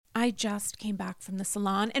I just came back from the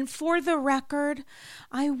salon, and for the record,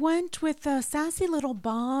 I went with a sassy little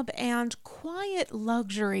bob and quiet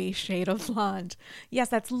luxury shade of blonde. Yes,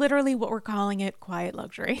 that's literally what we're calling it, quiet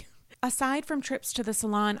luxury. Aside from trips to the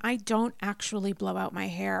salon, I don't actually blow out my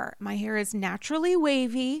hair. My hair is naturally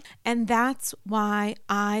wavy, and that's why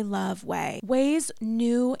I love Ouai. Ouai's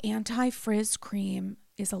new anti-frizz cream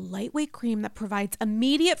is a lightweight cream that provides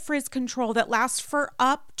immediate frizz control that lasts for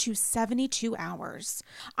up to 72 hours.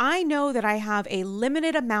 I know that I have a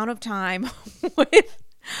limited amount of time with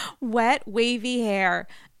wet, wavy hair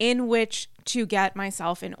in which to get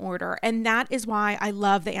myself in order. And that is why I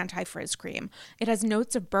love the anti-frizz cream. It has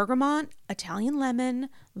notes of bergamot, Italian lemon,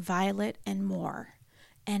 violet, and more.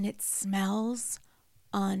 And it smells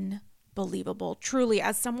unbelievable. Truly,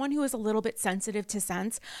 as someone who is a little bit sensitive to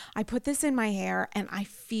scents, I put this in my hair and I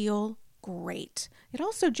feel great. It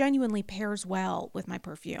also genuinely pairs well with my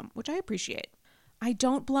perfume, which I appreciate. I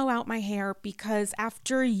don't blow out my hair because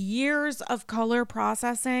after years of color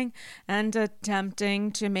processing and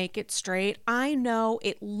attempting to make it straight, I know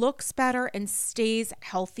it looks better and stays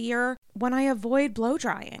healthier when I avoid blow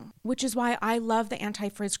drying, which is why I love the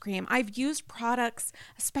anti-frizz cream. I've used products,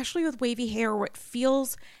 especially with wavy hair, where it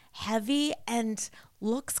feels heavy and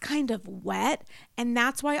looks kind of wet, and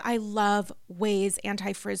that's why I love Ouai's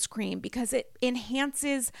anti-frizz cream, because it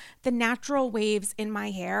enhances the natural waves in my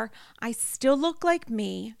hair. I still look like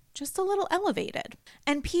me, just a little elevated.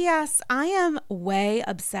 And P.S., I am way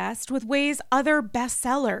obsessed with Ouai's other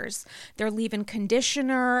bestsellers. Their leave-in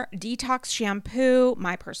conditioner, detox shampoo,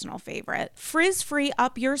 my personal favorite. Frizz-free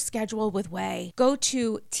up your schedule with Ouai. Go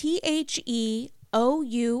to TheOuai.com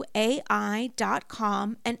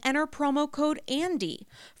and enter promo code Andy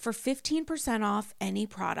for 15% off any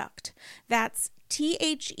product. That's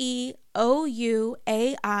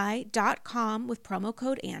TheOuai.com with promo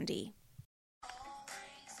code Andy.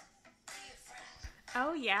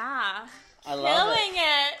 Oh, yeah. I love Killing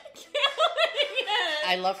it. Killing it.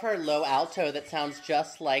 I love her low alto that sounds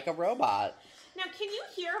just like a robot. Now, can you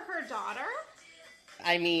hear her daughter?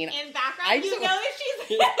 I mean, In background, you know that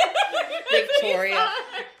she's Victoria.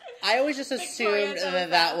 I always just assumed Victoria's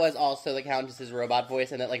that was also the Countess's robot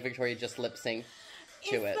voice, and that like Victoria just lip synced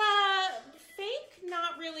to it. Is the fake,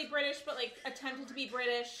 not really British, but like attempted to be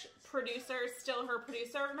British producer still her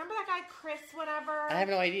producer? Remember that guy Chris whatever? I have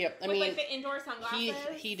no idea. I with mean, like the indoor sunglasses.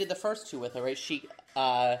 he did the first two with her, right? She,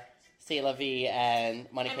 C'est La Vie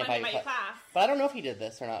and Money Can't Buy You Class. But I don't know if he did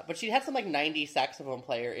this or not. But she had some like 90s saxophone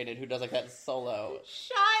player in it who does like that solo.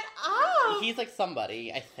 Shut up! He's like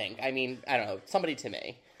somebody, I think. I mean, I don't know. Somebody to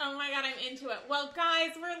me. Oh my god, I'm into it. Well,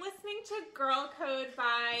 guys, we're listening to Girl Code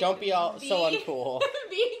by... Don't be all so uncool.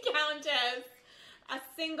 The Countess. A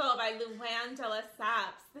single by Luann de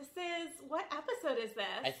Lesseps. This is... What episode is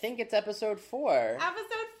this? I think it's episode 4.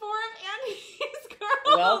 Episode 4 of Andy's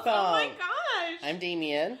Girls. Welcome. Oh my gosh. I'm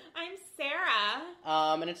Damien. I'm Sarah.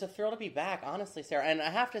 And it's a thrill to be back, honestly, Sarah. And I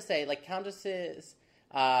have to say, like, Countess's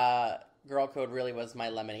Girl Code really was my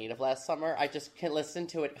lemonade of last summer. I just can listen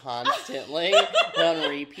to it constantly on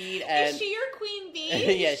repeat. And is she your queen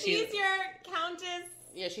bee? Yeah, she's your countess.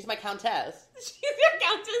 Yeah, she's my countess. She's your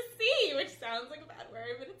Countess C, which sounds like a bad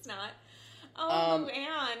word, but it's not. Oh,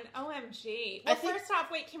 Luann. OMG. Well, first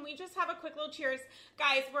off, wait, can we just have a quick little cheers?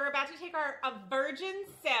 Guys, we're about to take a virgin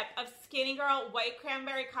sip of Skinny Girl White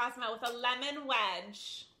Cranberry Cosmo with a lemon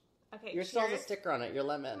wedge. Okay, You're still has a sticker on it, your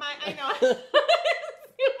lemon. I know.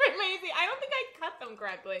 Super lazy. I don't think I cut them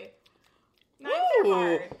correctly. Not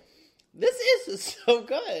hard. This is so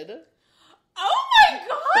good. Oh my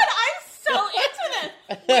god, I'm so into this.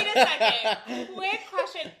 Wait a second. Quick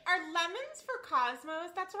question. Are lemons for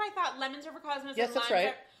Cosmos? That's what I thought. Lemons are for Cosmos. Yes, and that's limes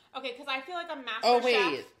right. Okay, because I feel like I'm master Oh, chef.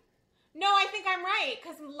 wait. No, I think I'm right,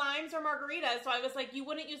 because limes are margaritas, so I was like, you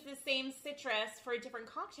wouldn't use the same citrus for a different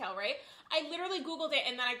cocktail, right? I literally Googled it,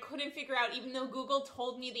 and then I couldn't figure out, even though Google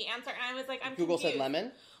told me the answer, and I was like, I'm Google confused. said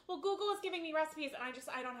lemon? Well, Google is giving me recipes, and I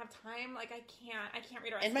don't have time. Like, I can't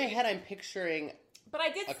read a recipe. In my head, I'm picturing but I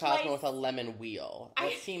did a slice... Cosmo with a lemon wheel.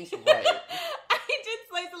 That seems right. I did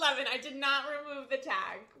slice a lemon. I did not remove the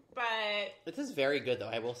tag, but... This is very good, though,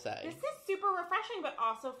 I will say. This is super refreshing, but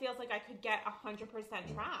also feels like I could get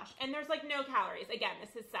 100% trash. And there's, like, no calories. Again,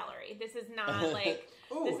 this is celery. This is not, like...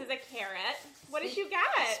 This is a carrot. What did you get?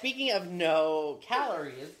 Speaking of no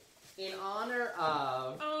calories, in honor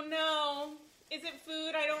of... Oh, no. Is it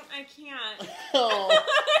food? I can't. Oh. I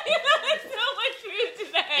have so much food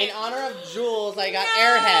today. In honor of Jules, I got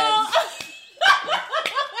Airheads.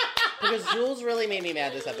 Because Jules really made me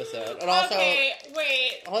mad this episode. And also, okay,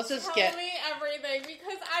 wait. let's just Tell me everything,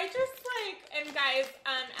 because I just, like, am guys,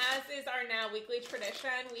 as is our now weekly tradition,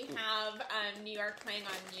 we have New York playing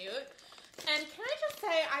on mute. And can I just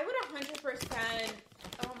say, I would 100%,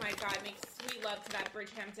 oh my God, make sweet love to that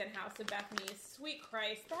Bridgehampton house of Bethany. Sweet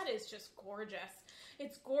Christ, that is just gorgeous.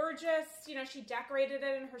 It's gorgeous. You know, she decorated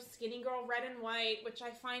it in her Skinny Girl red and white, which I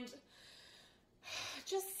find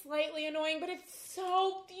just slightly annoying, but it's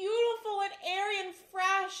so beautiful and airy and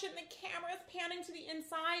fresh, and the camera's panning to the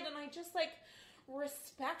inside, and I just, like,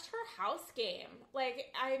 respect her house game. Like,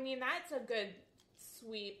 I mean, that's a good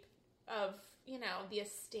sweep of, you know, the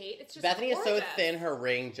estate. It's just Bethany gorgeous. is so thin, her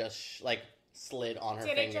ring just, like, slid on her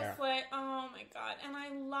finger. Did it just slid? Oh, my God. And I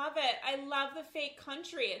love it. I love the fake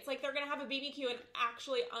country. It's like they're going to have a BBQ, and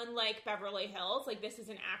actually, unlike Beverly Hills, like, this is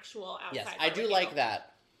an actual outside Yes, I do barbecue. like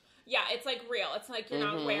that. Yeah, it's like real. It's like you're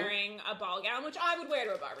not wearing a ball gown, which I would wear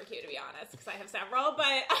to a barbecue, to be honest, because I have several.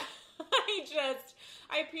 But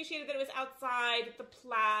I appreciated that it was outside, the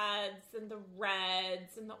plaids and the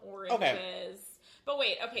reds and the oranges. Okay. But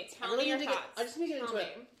wait, okay, tell me your thoughts. I just need to get into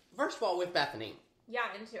it. First of all, with Bethany. Yeah,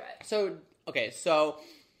 into it. So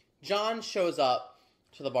John shows up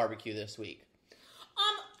to the barbecue this week.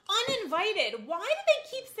 Uninvited. Why did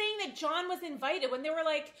they keep saying that John was invited when they were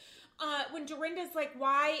like... when Dorinda's like,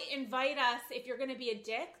 why invite us if you're going to be a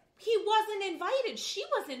dick? He wasn't invited. She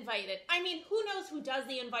was invited. I mean, who knows who does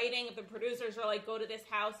the inviting if the producers are like, go to this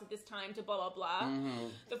house at this time to blah, blah, blah. Mm-hmm.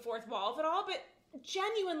 The fourth wall of it all. But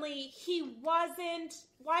genuinely, he wasn't.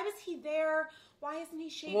 Why was he there? Why isn't he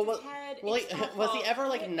shaved his head? Was he ever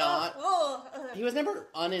like not? He was never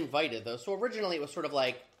uninvited though. So originally it was sort of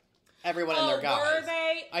like everyone and their guys. Were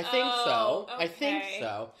they? I think so. Okay. I think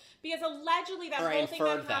so. Because allegedly that whole thing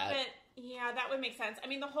that happened... Yeah, that would make sense. I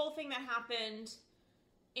mean, the whole thing that happened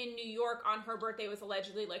in New York on her birthday was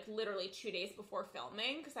allegedly, like, literally 2 days before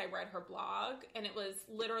filming, because I read her blog, and it was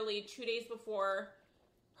literally 2 days before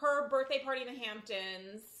her birthday party in the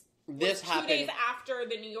Hamptons. This happened 2 days after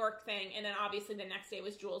the New York thing, and then obviously the next day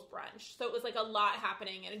was Jules' brunch. So it was, like, a lot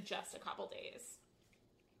happening in just a couple days.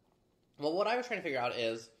 Well, what I was trying to figure out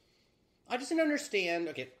is, I just didn't understand,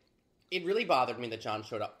 okay... It really bothered me that John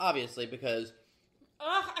showed up, obviously, because...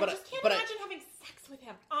 I just can't imagine having sex with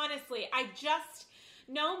him. Honestly,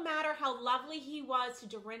 no matter how lovely he was to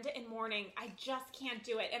Dorinda in mourning, I just can't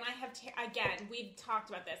do it. And I have, again, we've talked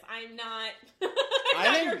about this. I'm not,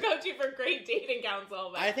 your go-to for great dating counsel.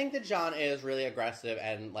 But I think that John is really aggressive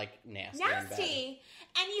and, like, nasty. And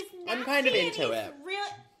he's nasty. I'm kind of into it.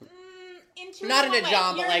 Not into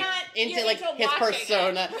John, but like into like his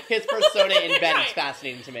persona. His persona in bed is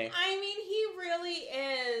fascinating to me. I mean, he really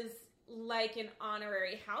is like an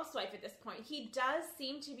honorary housewife at this point. He does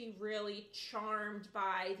seem to be really charmed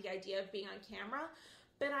by the idea of being on camera,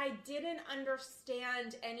 but I didn't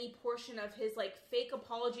understand any portion of his like fake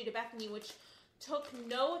apology to Bethany, which took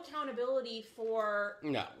no accountability for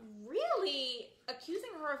really accusing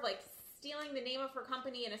her of like stealing the name of her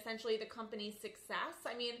company and essentially the company's success.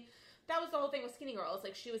 I mean, that was the whole thing with Skinny Girl. It's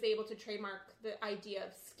like she was able to trademark the idea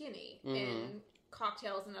of skinny in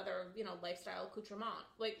cocktails and other, lifestyle accoutrement,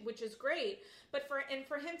 like, which is great. But for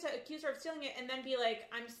him to accuse her of stealing it and then be like,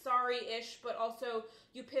 I'm sorry-ish, but also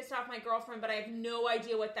you pissed off my girlfriend, but I have no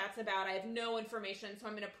idea what that's about. I have no information, so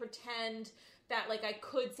I'm going to pretend that, like, I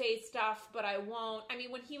could say stuff, but I won't. I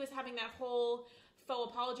mean, when he was having that whole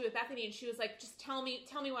faux apology with Bethany, and she was like, just tell me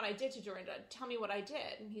what I did to Dorinda. Tell me what I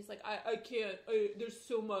did. And he's like, I can't. There's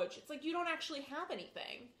so much. It's like, you don't actually have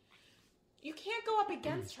anything. You can't go up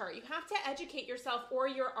against her. You have to educate yourself or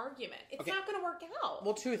your argument. It's not going to work out.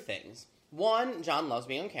 Well, two things. One, John loves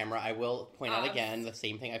being on camera. I will point out again the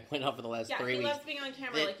same thing I pointed out for the last 3 weeks. Yeah, he loves being on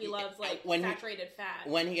camera like he loves saturated fat.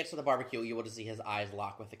 When he gets to the barbecue, you will just see his eyes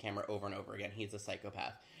lock with the camera over and over again. He's a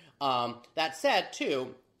psychopath. That said,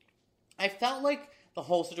 too, I felt like the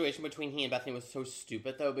whole situation between he and Bethany was so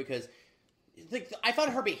stupid, though, because I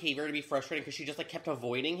found her behavior to be frustrating because she just, like, kept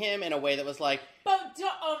avoiding him in a way that was like...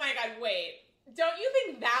 oh my God, wait. Don't you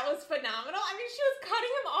think that was phenomenal? I mean, she was cutting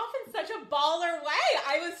him off in such a baller way.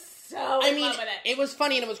 I was so in love with it. It was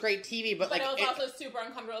funny and it was great TV, but like... But it was also super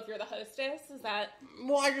uncomfortable if you're the hostess, is that...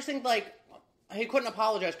 Well, I just think, like, he couldn't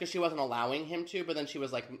apologize because she wasn't allowing him to, but then she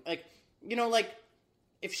was like,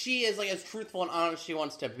 if she is, like, as truthful and honest as she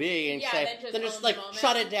wants to be, and then just like,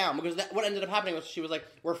 shut it down. Because what ended up happening was she was like,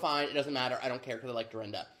 we're fine, it doesn't matter, I don't care, because I like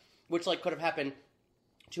Dorinda. Which, like, could have happened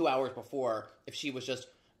 2 hours before if she was just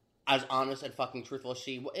as honest and fucking truthful as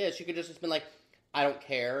she is. She could just been like, I don't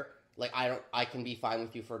care, like, I can be fine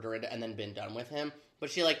with you for Dorinda, and then been done with him.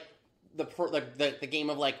 But she, like, the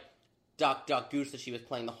game of, like, duck, duck, goose that she was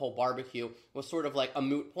playing the whole barbecue was sort of like a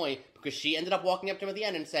moot point because she ended up walking up to him at the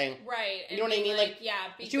end and saying, right, you know what I mean? Like, yeah,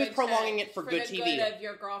 she was prolonging it for good the TV. good of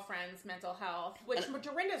your girlfriend's mental health, which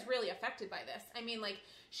Dorinda's really affected by this. I mean, like,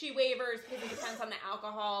 she wavers because it depends on the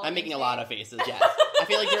alcohol. I'm making a lot of faces, yes. I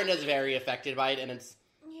feel like Dorinda's very affected by it, and it's,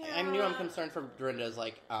 Yeah. I'm concerned for Dorinda's,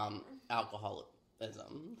 like, alcoholism. I don't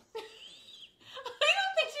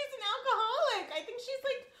think she's an alcoholic. I think she's,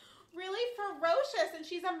 like, really ferocious, and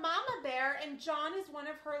she's a mama bear, and John is one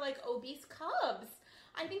of her, like, obese cubs.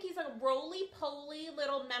 I think he's a roly-poly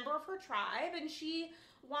little member of her tribe, and she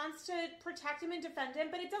wants to protect him and defend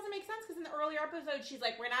him, but it doesn't make sense, because in the earlier episode, she's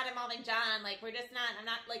like, we're not involving John, like, we're just not, I'm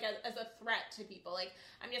not, like, as a threat to people, like,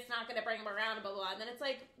 I'm just not gonna bring him around, blah, blah, blah, and then it's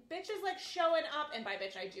like, bitch is, like, showing up, and by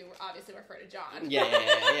bitch, I do obviously refer to John. Yeah,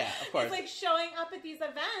 of course. It's, like, showing up at these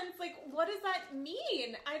events, like, what does that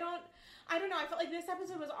mean? I don't know, I felt like this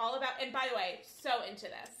episode was all about, and by the way, so into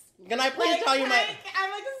this. Can I please tell you I'm, like,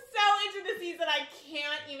 so into the season, I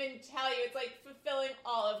can't even tell you, it's, like, fulfilling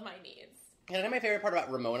all of my needs. And I think my favorite part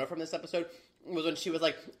about Ramona from this episode was when she was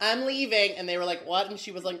like, I'm leaving, and they were like, what? And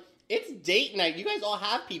she was like, it's date night. You guys all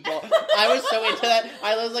have people. I was so into that.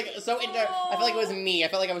 I was like so into her. I felt like it was me. I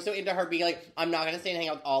felt like I was so into her being like, I'm not going to stay and hang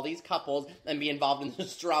out with all these couples and be involved in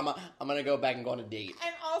this drama. I'm going to go back and go on a date.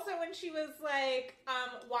 And also when she was like,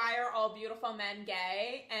 why are all beautiful men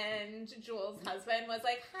gay? And Jules' husband was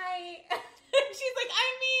like, hi. She's like,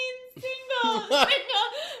 I mean single, but I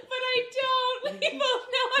don't. We both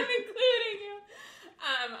know I'm including you.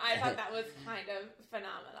 I thought that was kind of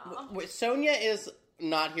phenomenal. Wait, Sonia is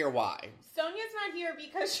not here. Why? Sonia's not here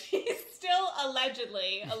because she's still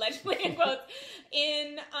allegedly in quotes,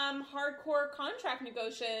 in hardcore contract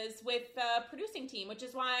negotiations with the producing team, which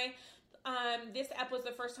is why this ep was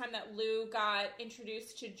the first time that Lou got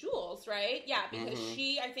introduced to Jules, right? Yeah, because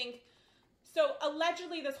she, I think, so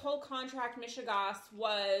allegedly this whole contract mishigas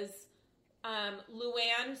was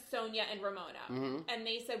Luann, Sonia, and Ramona. And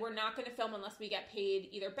they said, we're not going to film unless we get paid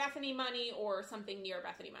either Bethany money or something near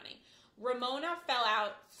Bethany money. Ramona fell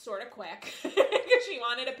out sort of quick because she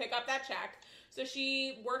wanted to pick up that check. So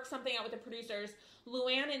she worked something out with the producers.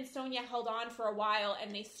 Luann and Sonia held on for a while,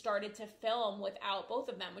 and they started to film without both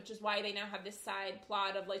of them, which is why they now have this side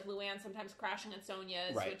plot of, like, Luann sometimes crashing at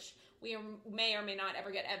Sonia's, right, which we may or may not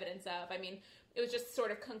ever get evidence of. I mean, it was just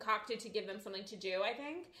sort of concocted to give them something to do, I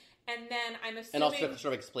think. And then I'm assuming... And also to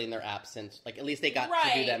sort of explain their absence. Like, at least they got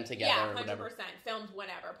to do them together. Yeah, 100%. Or whatever. Filmed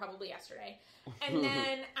whenever, probably yesterday. And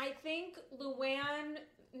then I think Luann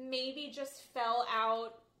maybe just fell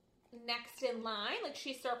out next in line. Like,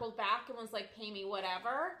 she circled back and was like, pay me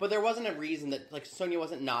whatever. But there wasn't a reason that, like, Sonia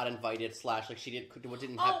wasn't not invited, / like, she didn't have...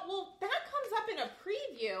 Oh, well, that comes up in a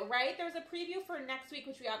preview, right? There's a preview for next week,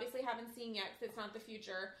 which we obviously haven't seen yet because it's not the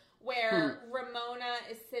future, where Ramona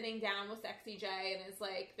is sitting down with Sexy J and is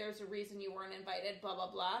like, there's a reason you weren't invited, blah,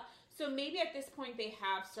 blah, blah. So maybe at this point they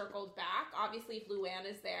have circled back. Obviously, if Luann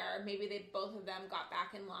is there, maybe both of them got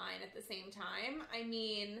back in line at the same time. I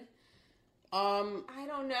mean... I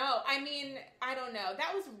don't know. I don't know.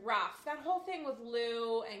 That was rough. That whole thing with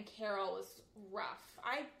Lou and Carol was rough.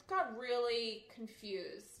 I got really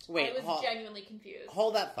confused. Wait, I was genuinely confused.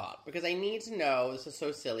 Hold that thought, because I need to know, this is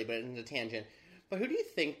so silly, but it's a tangent, but who do you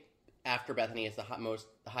think, after Bethany, is the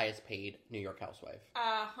highest paid New York housewife?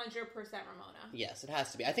 100% Ramona. Yes, it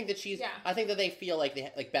has to be. I think that she's, yeah. I think that they feel like,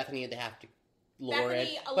 Bethany, they have to lure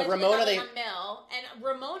Bethany, it. But Ramona, they... a mill, and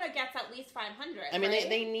Ramona gets at least 500, I mean, right?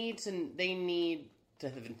 they need to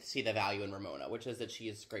see the value in Ramona, which is that she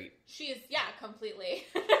is great. She is, yeah, completely.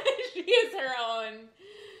 She is her own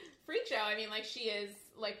freak show. I mean, like, she is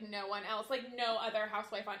like no one else, like no other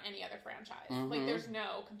housewife on any other franchise. Like, there's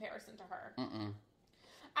no comparison to her.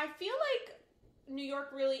 I feel like New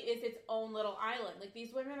York really is its own little island. Like,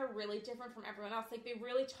 these women are really different from everyone else. Like, they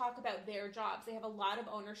really talk about their jobs. They have a lot of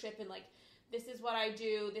ownership in, like, this is what I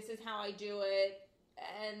do, this is how I do it,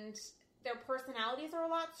 and their personalities are a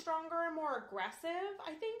lot stronger and more aggressive,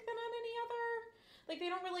 I think, than on any other. Like, they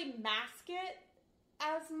don't really mask it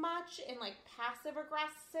as much in, like,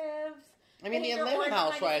 passive-aggressive. I mean, the Atlanta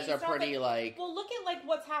housewives are pretty, like... Well, look at, like,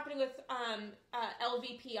 what's happening with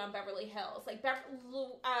LVP on Beverly Hills. Like,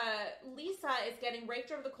 Lisa is getting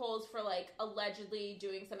raked over the coals for, like, allegedly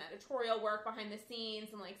doing some editorial work behind the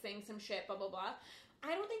scenes and, like, saying some shit, blah, blah, blah.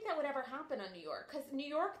 I don't think that would ever happen on New York. Because New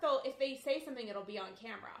York, though, if they say something, it'll be on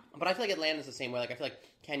camera. But I feel like Atlanta's the same way. Like, I feel like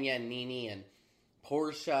Kenya and Nene and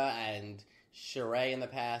Portia and Sheree in the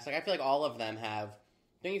past. Like, I feel like all of them have...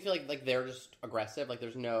 Don't you feel like they're just aggressive? Like,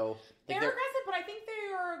 there's no... Like, they're aggressive, but I think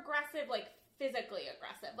they are aggressive, like, physically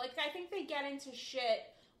aggressive. Like, I think they get into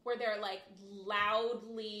shit where they're like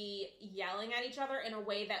loudly yelling at each other in a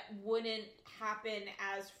way that wouldn't happen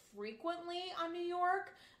as frequently on New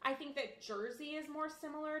York. I think that Jersey is more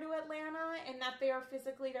similar to Atlanta in that they're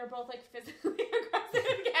both like physically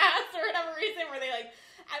aggressive cats for whatever reason, where they like,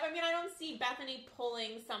 I mean, I don't see Bethany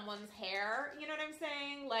pulling someone's hair, you know what I'm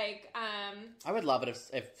saying? Like, I would love it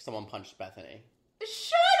if someone punched Bethany.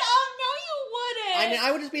 Shut up! No, you wouldn't! I mean,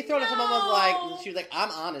 I would just be thrown if someone was like, she was like, I'm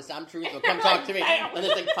honest, I'm truthful, come talk to me, and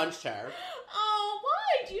just like punched her. Oh,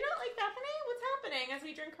 why? Do you not like Bethany? What's happening as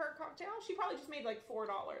we drink her cocktail? She probably just made like $4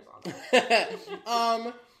 on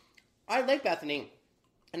it. I like Bethany,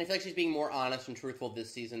 and I feel like she's being more honest and truthful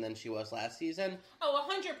this season than she was last season. Oh,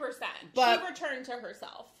 100%. But she returned to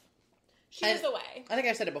herself. She was away. I think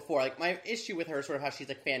I said it before. Like, my issue with her is sort of how she's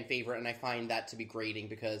like fan favorite, and I find that to be grating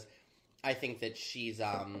because I think that she's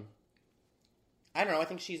I don't know. I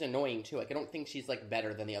think she's annoying too. Like, I don't think she's like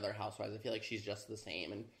better than the other housewives. I feel like she's just the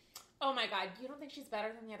same. And oh my god, you don't think she's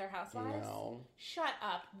better than the other housewives? no. Shut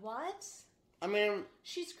up. What? I mean,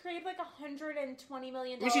 she's created like $120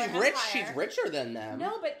 million. I mean, she's rich. She's richer than them.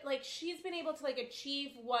 No, but like she's been able to like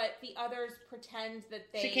achieve what the others pretend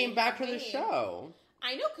that they. She came back for the show.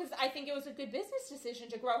 I know, because I think it was a good business decision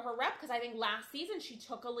to grow her rep. Because I think last season she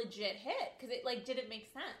took a legit hit because it like didn't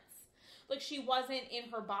make sense. Like she wasn't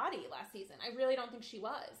in her body last season. I really don't think she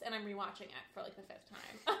was, and I'm rewatching it for like the 5th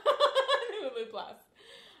time. Hulu Plus.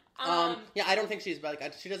 Yeah, I don't think she's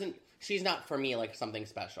like she doesn't. She's not for me like something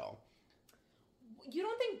special. You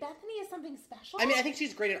don't think Bethany is something special? I mean, I think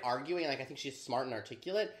she's great at arguing. Like, I think she's smart and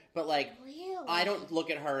articulate. But like, really? I don't look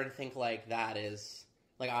at her and think like that is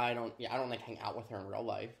like I don't like hang out with her in real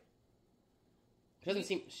life.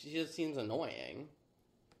 She just seems annoying.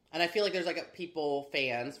 And I feel like there's like people,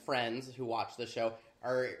 fans, friends who watch the show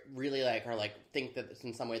are really like think that it's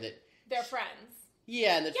in some way that they're friends.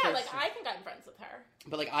 Yeah, and yeah, like I think I'm friends with her.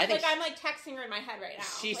 But like I think I'm like texting her in my head right now.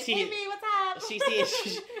 She like, sees, hey, me, what's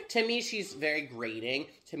up? To me, she's very grating.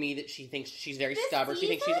 To me, that she thinks she's very stubborn. She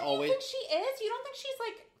thinks she's always. You think she is? You don't think she's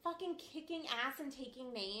like fucking kicking ass and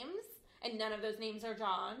taking names, and none of those names are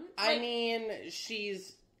John? I mean,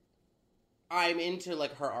 I'm into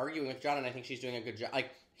like her arguing with John, and I think she's doing a good job.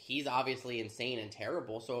 Like, he's obviously insane and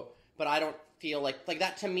terrible. So, but I don't feel like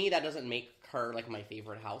that. To me, that doesn't make her like my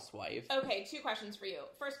favorite housewife. Okay, 2 questions for you.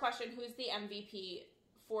 First question: who's the MVP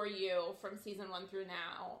for you from season 1 through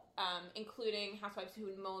now, including housewives who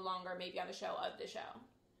no longer may be on the show of the show?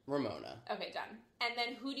 Ramona. Okay, done. And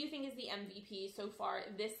then who do you think is the MVP so far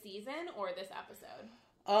this season or this episode?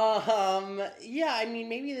 Yeah, I mean,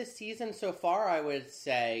 maybe this season so far, I would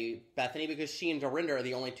say Bethany, because she and Dorinda are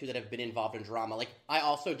the only 2 that have been involved in drama. Like, I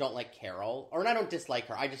also don't like Carol, or I don't dislike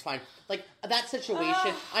her. I just find, like, that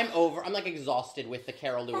situation, I'm, like, exhausted with the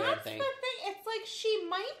Carol Luann thing. That's the thing. It's like, she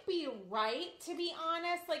might be right, to be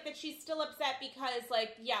honest. Like, that she's still upset because,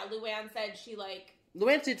 like, yeah, Luann said she, like...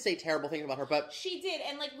 Luann did say terrible things about her, but... She did,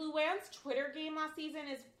 and, like, Luann's Twitter game last season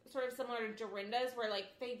is sort of similar to Dorinda's, where, like,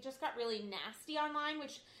 they just got really nasty online,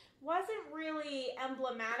 which wasn't really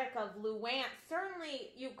emblematic of Luann.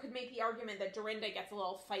 Certainly, you could make the argument that Dorinda gets a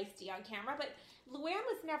little feisty on camera, but Luann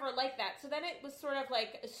was never like that. So then it was sort of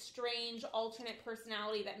like a strange alternate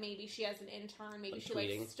personality that maybe she has an intern, maybe like she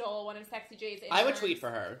tweeting. Like stole one of Sexy J's interns. I would tweet for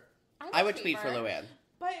her. I would tweet for Luann.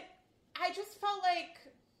 But I just felt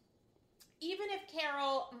like even if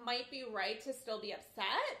Carol might be right to still be upset,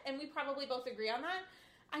 and we probably both agree on that,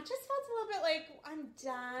 I just felt a little bit like, I'm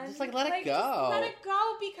done. Just like, let it go. Just let it go,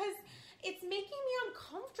 because it's making me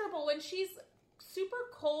uncomfortable when she's super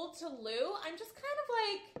cold to Lou. I'm just kind of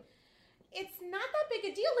like, it's not that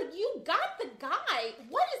big a deal. Like, you got the guy.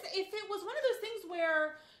 If it was one of those things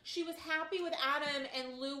where she was happy with Adam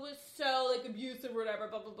and Lou was so, like, abusive or whatever,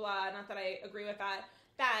 blah, blah, blah, not that I agree with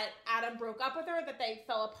that Adam broke up with her, that they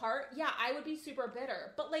fell apart, yeah, I would be super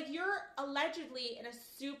bitter. But, like, you're allegedly in a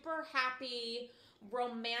super happy,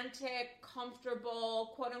 romantic,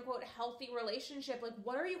 comfortable, quote-unquote healthy relationship. Like,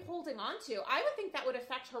 what are you holding on to? I would think that would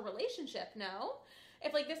affect her relationship, no?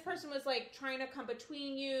 If, like, this person was, like, trying to come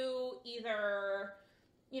between you, either,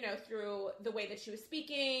 you know, through the way that she was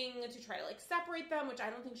speaking to try to, like, separate them, which I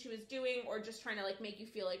don't think she was doing, or just trying to, like, make you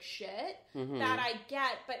feel like shit, that I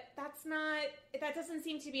get, but that doesn't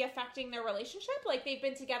seem to be affecting their relationship. Like, they've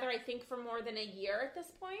been together, I think, for more than a year at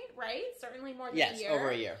this point, right? Certainly more than a year. Yes, over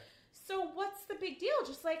a year. So what's the big deal?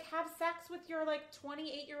 Just, like, have sex with your, like,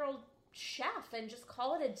 28-year-old chef and just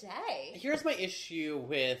call it a day. Here's my issue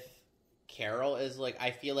with Carol is, like,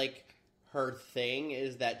 I feel like her thing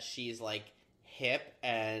is that she's, like, hip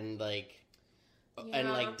and, like, and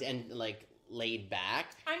laid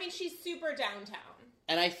back. I mean, she's super downtown.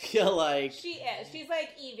 And I feel like... She is. She's like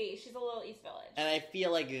Evie. She's a little East Village. And I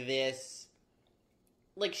feel like this...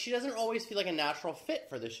 Like, she doesn't always feel like a natural fit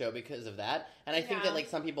for the show because of that. And I think that, like,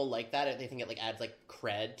 some people like that. They think it, like, adds, like,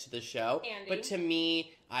 cred to the show. Andy. But to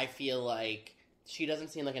me, I feel like she doesn't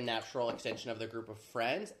seem like a natural extension of their group of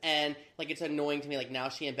friends. And, like, it's annoying to me. Like, now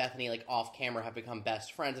she and Bethany, like, off camera have become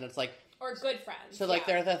best friends. And it's like... Or good friends. So, like,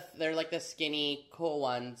 they're like the skinny, cool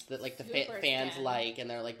ones that, like, the fans like. And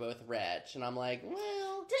they're, like, both rich. And I'm like, well...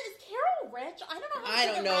 Is Carol rich? I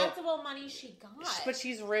don't know how much of money she got. But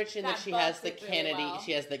she's rich in that she has the Kennedy. Really well.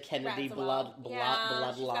 She has the Kennedy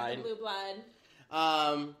bloodline. She's got the blue blood.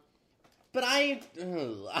 But I don't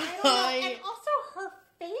know. And also, her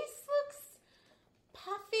face looks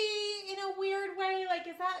puffy in a weird way. Like,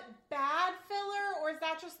 is that bad filler, or is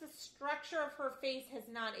that just the structure of her face has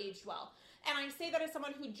not aged well? And I say that as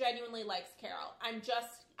someone who genuinely likes Carol.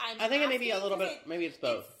 I think it may be a little bit. Maybe it's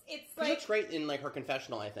both. It's like, she looks great in like her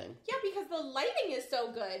confessional. I think. Yeah, because the lighting is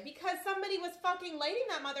so good. Because somebody was fucking lighting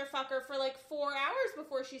that motherfucker for like 4 hours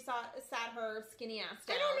before she sat her skinny ass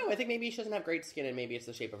down. I don't know. I think maybe she doesn't have great skin, and maybe it's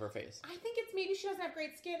the shape of her face. I think it's maybe she doesn't have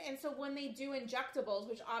great skin, and so when they do injectables,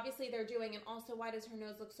 which obviously they're doing, and also why does her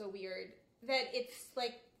nose look so weird? That it's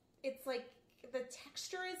like the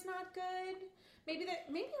texture is not good. Maybe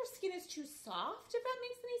her skin is too soft, if that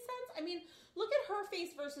makes any sense. I mean, look at her face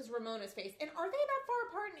versus Ramona's face. And are they that far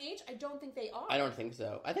apart in age? I don't think they are. I don't think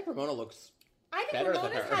so. I think Ramona looks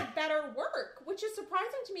Ramona's had better work, which is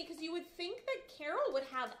surprising to me because you would think that Carol would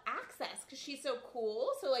have access because she's so cool.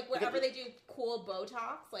 So, like, whenever they do cool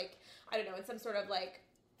Botox, like, I don't know, in some sort of, like,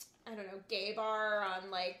 I don't know, gay bar on,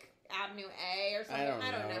 like, Avenue A or something.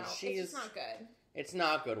 I don't know. It's just not good. It's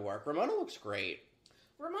not good work. Ramona looks great.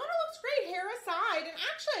 Ramona looks great, hair aside, and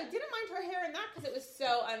actually, I didn't mind her hair in that because it was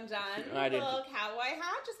so undone. I did. Little cowboy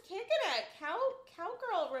hat, just kicking it.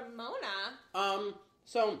 Cowgirl Ramona.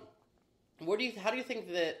 So, how do you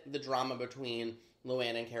think that the drama between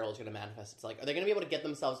Luann and Carol is going to manifest? It's like, are they going to be able to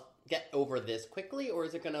get over this quickly, or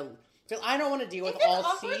is it going to? Because I don't want to deal with all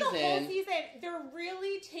season. The whole season, they're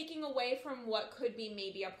really taking away from what could be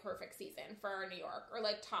maybe a perfect season for New York, or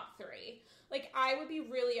like top 3. Like, I would be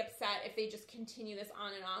really upset if they just continue this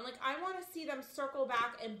on and on. Like, I want to see them circle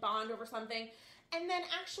back and bond over something. And then,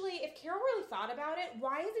 actually, if Carol really thought about it,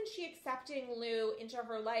 why isn't she accepting Lou into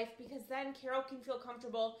her life? Because then Carol can feel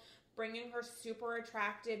comfortable bringing her super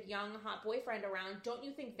attractive, young, hot boyfriend around. Don't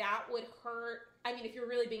you think that would hurt? I mean, if you're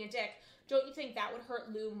really being a dick, don't you think that would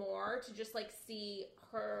hurt Lou more to just, like, see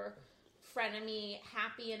her frenemy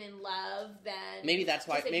happy and in love than maybe that's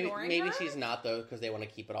why maybe her? She's not, though, because they want to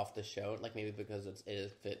keep it off the show. Like, maybe because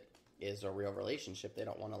if it is a real relationship, they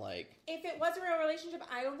don't want to, like... If it was a real relationship,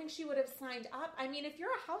 I don't think she would have signed up. I mean, if you're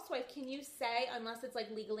a housewife, can you say, unless it's, like,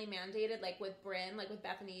 legally mandated, like with Brynn, like with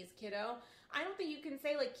Bethany's kiddo, I don't think you can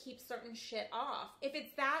say, like, keep certain shit off. If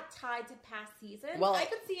it's that tied to past seasons, I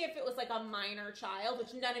could see if it was, like, a minor child,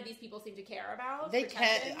 which none of these people seem to care about. They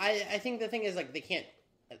can't... I think the thing is, like, they can't...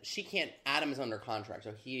 She can't... Adam is under contract,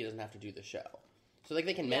 so he doesn't have to do the show. So, like,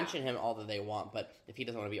 they can mention him all that they want, but if he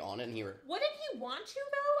doesn't want to be on it and Wouldn't he want to,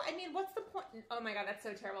 though? I mean, what's the point? Oh, my God, that's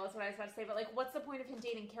so terrible. That's what I was about to say. But, like, what's the point of him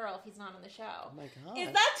dating Carol if he's not on the show? Oh, my God. Is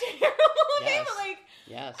that terrible? Yes. But, like,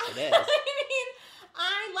 yes, it is. I mean,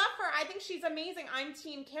 I love her. I think she's amazing. I'm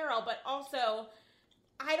Team Carol. But also,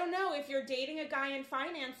 I don't know. If you're dating a guy in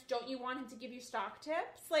finance, don't you want him to give you stock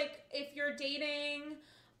tips? Like, if you're dating...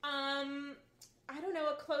 I don't know,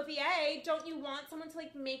 a clothier, don't you want someone to,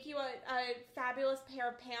 like, make you a fabulous pair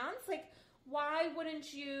of pants? Like, why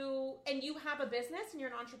wouldn't you, and you have a business and you're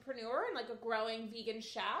an entrepreneur and, like, a growing vegan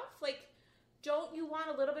chef, like, don't you want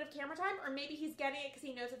a little bit of camera time? Or maybe he's getting it because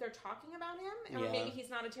he knows that they're talking about him, or maybe he's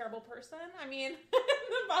not a terrible person. I mean, the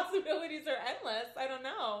possibilities are endless. I don't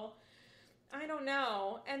know.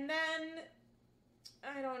 And then,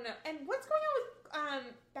 I don't know. And what's going on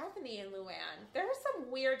with Bethany and Luann? There's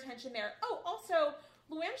some weird tension there. Oh, also,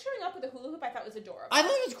 Luann showing up with a hula hoop I thought was adorable. I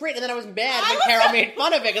thought it was great, and then I was mad when Carol made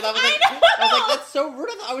fun of it, because I was like, that's so rude.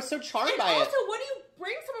 I was so charmed by it. Also, what do you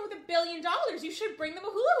bring someone with $1 billion? You should bring them a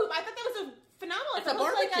hula hoop. I thought that was phenomenal. It's a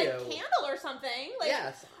barbecue. Like a candle or something. Like,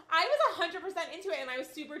 yes. I was 100% into it, and I was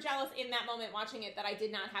super jealous in that moment watching it that I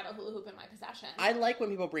did not have a hula hoop in my possession. I like when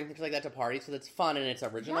people bring things like that to parties, because it's fun and it's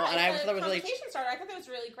original. Yeah, and I thought it was really starter. I thought that was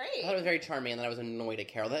really great. I thought it was very charming, and then I was annoyed at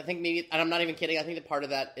Carol. I think maybe, and I'm not even kidding, I think that part of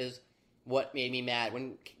that is what made me mad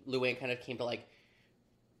when Luann kind of came to, like,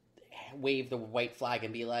 wave the white flag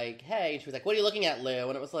and be like, hey, and she was like, what are you looking at, Lou?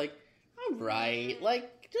 And it was like, all right,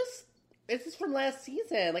 like, just, it's just from last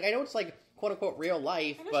season. Like, I know it's, like, quote-unquote real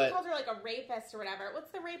life, I know but... she called her, like, a rapist or whatever.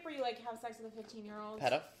 What's the rape where you, like, have sex with a 15-year-old?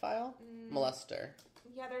 Pedophile? Molester.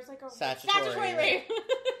 Yeah, there's like a statutory rape.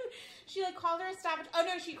 She like called her a savage. Oh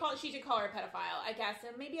no, she did call her a pedophile, I guess,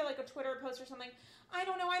 and maybe like a Twitter post or something. I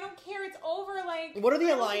don't know. I don't care. It's over. Like, what are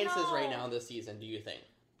the alliances right now this season? Do you think?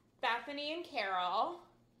 Bethany and Carol,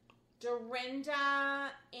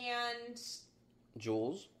 Dorinda and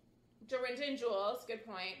Jules. Dorinda and Jules. Good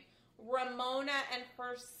point. Ramona and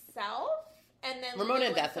herself, and then Ramona Lou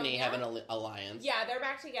and Bethany Sonia. have an alliance. Yeah, they're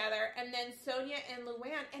back together, and then Sonia and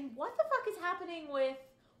Luann. And what the fuck is happening with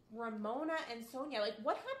Ramona and Sonia? Like,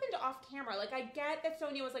 what happened off camera? Like, I get that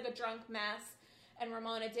Sonia was like a drunk mess, and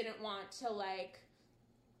Ramona didn't want to like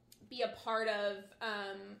be a part of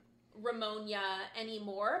Ramonia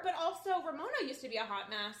anymore. But also, Ramona used to be a hot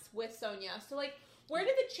mess with Sonia. So, like, where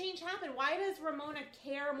did the change happen? Why does Ramona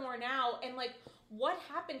care more now? And like, what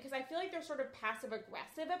happened? Because I feel like they're sort of passive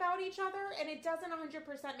aggressive about each other, and it doesn't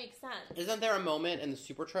 100% make sense. Isn't there a moment in the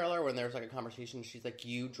super trailer when there's like a conversation? She's like,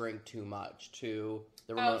 "You drink too much." To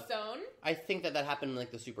the Ramona. Oh, Stone. I think that happened in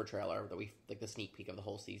like the super trailer that we like the sneak peek of the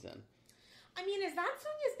whole season. I mean, is that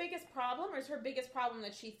Sonia's biggest problem, or is her biggest problem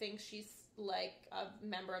that she thinks she's like a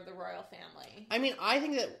member of the royal family? I mean, I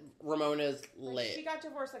think that Ramona's lit. She got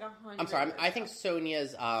divorced like 100. I'm sorry. I think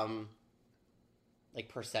Sonia's like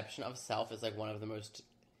perception of self is like one of the most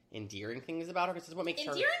endearing things about her because it's what makes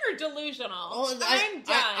endearing her or delusional. Oh, I'm done.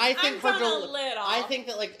 I think I'm done a little. I think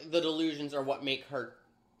that like the delusions are what make her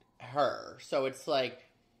her. So it's like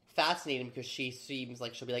fascinating because she seems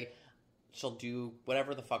like she'll be like she'll do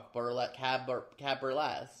whatever the fuck cab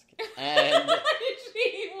burlesque and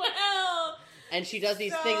she will. And she does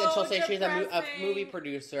these things, and she'll say she's a movie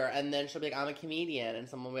producer, and then she'll be like, I'm a comedian, and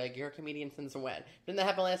someone will be like, you're a comedian since when? Didn't that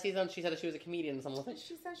happen last season? She said that she was a comedian, and someone was like...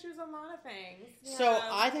 She said she was a lot of things. Yeah. So,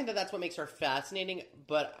 I think that that's what makes her fascinating,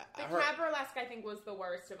 but... The cab burlesque, I think, was the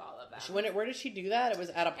worst of all of them. Where did she do that? It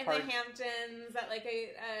was at a party... In the Hamptons, at like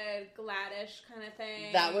a Gladish kind of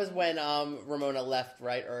thing. That was when Ramona left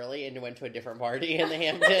right early and went to a different party in the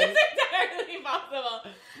Hamptons. It's entirely possible.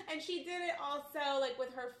 And she did it also, like,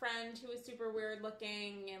 with her friend who was super weird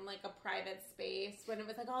looking in, like, a private space when it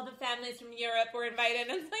was, like, all the families from Europe were invited.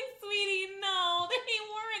 And it's like, sweetie, no, they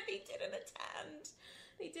weren't. They didn't attend.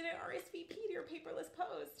 They didn't RSVP to your paperless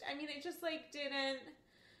post. I mean, it just, like, didn't...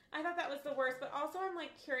 I thought that was the worst. But also, I'm,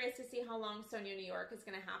 like, curious to see how long Sonia New York is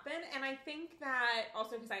going to happen. And I think that,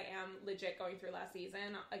 also because I am legit going through last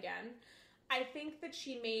season again... I think that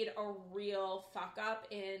she made a real fuck up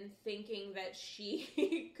in thinking that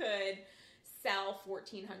she could sell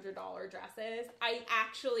 $1,400 dresses. I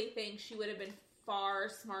actually think she would have been far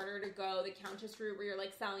smarter to go the Countess route where you're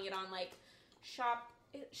like selling it on like Shop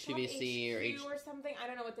QVC or something. I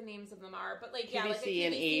don't know what the names of them are, but like QVC yeah, like a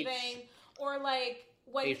QVC thing or like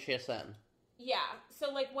what HSN. Yeah.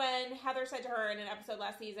 So like when Heather said to her in an episode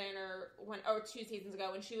last season or 2 seasons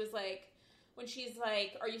ago when she's like,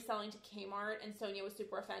 are you selling to Kmart? And Sonia was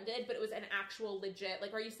super offended, but it was an actual legit,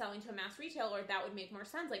 like, are you selling to a mass retailer? That would make more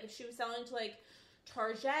sense. Like, if she was selling to, like,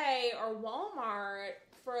 Target or Walmart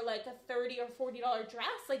for, like, a $30 or $40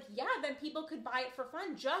 dress, like, yeah, then people could buy it for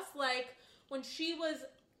fun. Just like when she was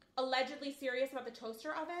allegedly serious about the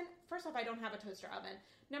toaster oven. First off, I don't have a toaster oven.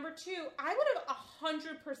 Number 2, I would have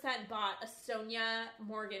 100% bought a Sonia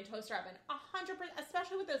Morgan toaster oven. 100%,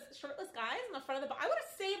 especially with those shirtless guys in the front of the box. I would have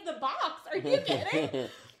saved the box. Are you kidding?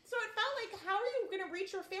 So it felt like, how are you going to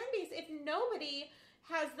reach your fan base if nobody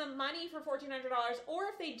has the money for $1,400? Or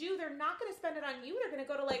if they do, they're not going to spend it on you. They're going to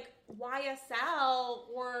go to, like, YSL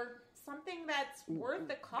or something that's worth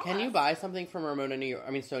the cost. Can you buy something from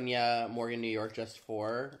Sonia Morgan New York just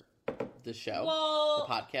for the show? Well,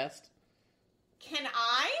 the podcast? Can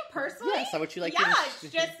I personally? Yeah, so would you like? Yeah,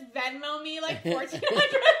 just Venmo me like $1,400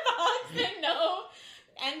 and no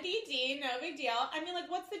NBD, no big deal. I mean, like,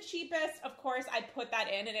 what's the cheapest? Of course, I put that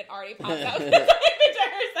in and it already pops out because I've been to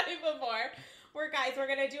her site before. We're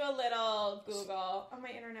gonna do a little Google. Oh, my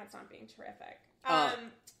internet's not being terrific.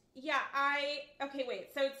 Okay,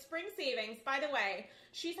 wait. So it's spring savings. By the way,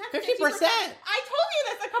 she's had 50%. I told you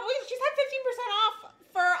this a couple weeks. She's had 15% off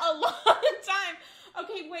for a long time.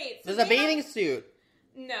 Okay, wait. So there's a bathing suit.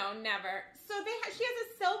 No, never. So she has a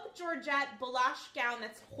silk Georgette blush gown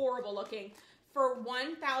that's horrible looking for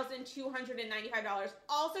 $1,295.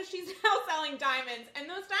 Also, she's now selling diamonds, and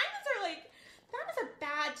those diamonds are like, that was a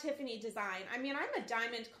bad Tiffany design. I mean, I'm a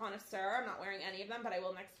diamond connoisseur. I'm not wearing any of them, but I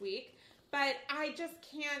will next week. But I just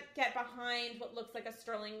can't get behind what looks like a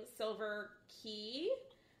sterling silver key.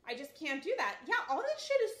 I just can't do that. Yeah, all this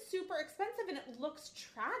shit is super expensive, and it looks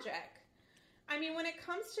tragic. I mean, when it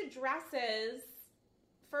comes to dresses,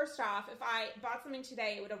 first off, if I bought something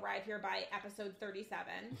today, it would arrive here by episode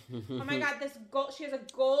 37. Oh my God, this gold, she has a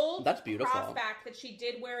gold that's beautiful crossback that she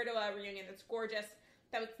did wear to a reunion that's gorgeous.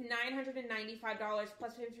 that was $995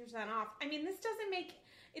 plus 50% off. I mean, this doesn't make,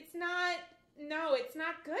 it's not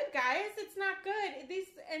good, guys. It's not good.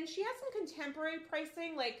 And she has some contemporary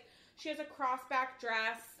pricing, like she has a crossback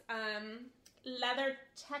dress, leather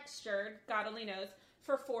textured, God only knows,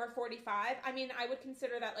 for $445. I mean, I would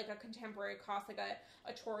consider that like a contemporary cost, like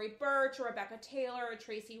a Tory Burch, a Rebecca Taylor, a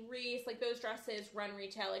Tracy Reese. Like those dresses run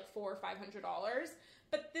retail like $400 or $500.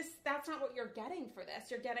 But that's not what you're getting for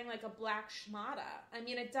this. You're getting like a black schmata. I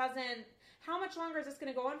mean, it doesn't, how much longer is this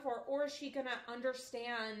going to go on for? Or is she going to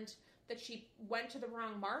understand that she went to the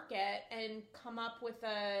wrong market and come up with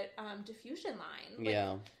a diffusion line? Like,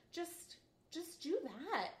 yeah. Just do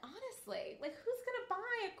that, honestly. Like, who's going to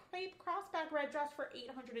buy a crepe crossback red dress for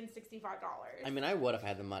 $865? I mean, I would have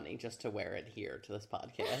had the money just to wear it here to this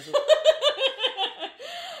podcast.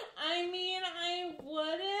 I mean, I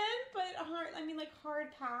wouldn't, but hard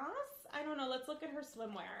pass? I don't know. Let's look at her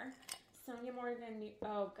swimwear. Sonia Morgan,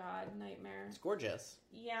 oh God, nightmare. It's gorgeous.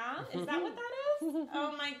 Yeah? Is that what that is?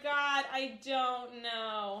 Oh my God, I don't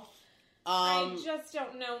know. I just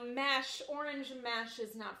don't know. Mesh, orange mesh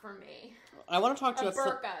is not for me. I want to talk to a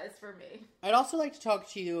burqa is for me. I'd also like to talk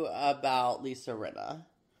to you about Lisa Rinna.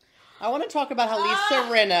 I want to talk about how Lisa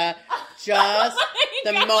Rinna just,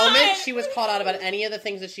 the moment she was called out about any of the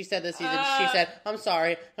things that she said this season, she said, I'm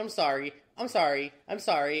sorry.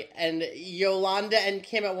 And Yolanda and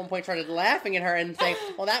Kim at one point started laughing at her and saying,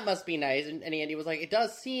 well, that must be nice. And Andy was like, it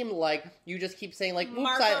does seem like you just keep saying, like, oops,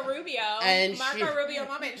 Marco Rubio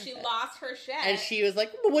moment. She lost her shit. And she was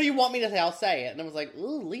like, well, what do you want me to say? I'll say it. And I was like,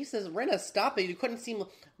 ooh, Lisa Rinna, stop it. You couldn't seem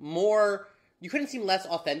less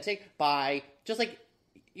authentic by just like,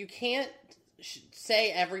 you can't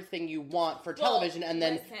say everything you want for television and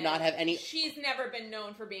then not have any... She's never been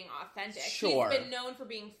known for being authentic. Sure. She's been known for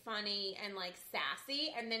being funny and, like,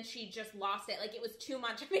 sassy, and then she just lost it. Like, it was too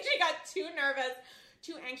much. I mean, she got too nervous,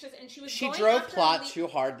 too anxious, and she drove plot too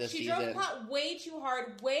hard this season. She drove plot way too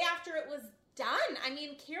hard, way after it was done. I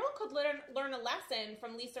mean, Carol could learn a lesson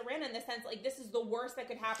from Lisa Rinna in the sense, like, this is the worst that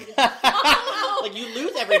could happen. Like, you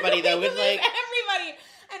lose everybody, though. With like everybody.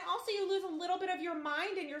 And also you lose a little bit of your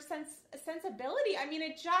mind and your sensibility. I mean,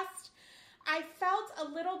 I felt a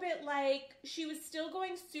little bit like she was still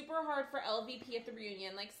going super hard for LVP at the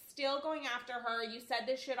reunion, like still going after her. You said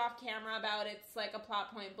this shit off camera about it's like a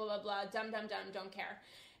plot point, blah, blah, blah, dumb, don't care.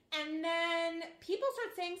 And then people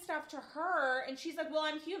start saying stuff to her and she's like, well,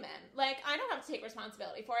 I'm human. Like, I don't have to take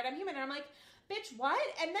responsibility for it. I'm human. And I'm like, bitch, what?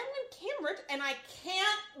 And then when Kim Richards, and I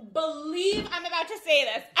can't believe I'm about to say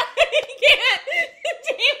this. I can't.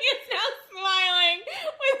 Damien's now smiling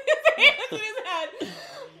with his hands in his head.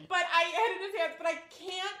 But I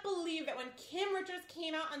can't believe that when Kim Richards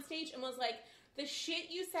came out on stage and was like, the shit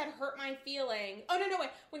you said hurt my feeling. Oh, no, wait.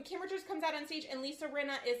 When Kim Richards comes out on stage and Lisa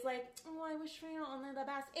Rinna is like, oh, I wish for you only the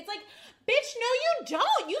best. It's like, bitch, no, you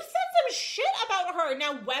don't. You said some shit about her.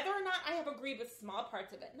 Now, whether or not I have agreed with small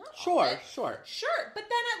parts of it, not all of it. Sure. But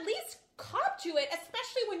then at least cop to it,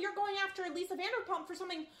 especially when you're going after Lisa Vanderpump for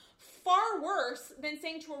something far worse than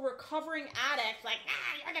saying to a recovering addict, like,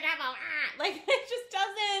 you're the devil, Like, it just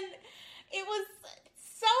doesn't, it was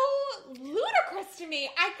so ludicrous to me.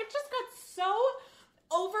 I just got so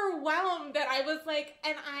overwhelmed that I was like,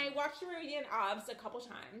 and I watched the reunion a couple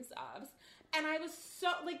times, and I was so,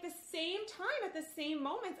 like, the same time, at the same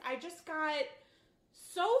moments, I just got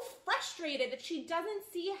so frustrated that she doesn't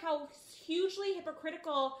see how hugely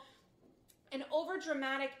hypocritical and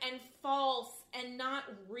overdramatic and false and not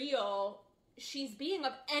real she's being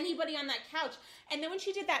of anybody on that couch. And then when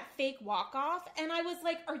she did that fake walk-off, and I was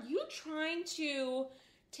like, are you trying to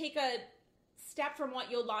take a step from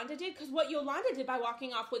what Yolanda did? Because what Yolanda did by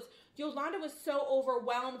walking off was, Yolanda was so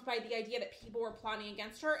overwhelmed by the idea that people were plotting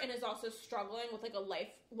against her and is also struggling with like a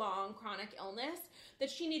lifelong chronic illness that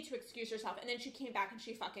she needed to excuse herself. And then she came back and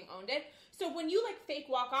she fucking owned it. So when you like fake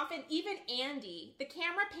walk off, and even Andy, the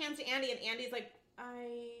camera pans to Andy and Andy's like,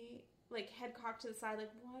 head cocked to the side,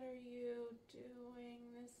 like, what are you doing?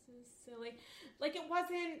 This is silly. Like, it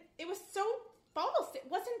was so false. It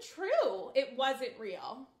wasn't true. It wasn't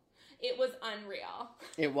real. It was unreal.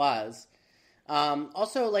 It was.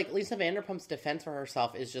 Also, like, Lisa Vanderpump's defense for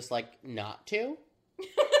herself is just, like, not to.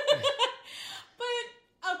 But,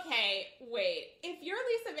 okay, wait. If you're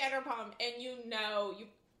Lisa Vanderpump and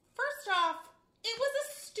first off, it was a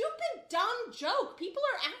stupid, dumb joke. People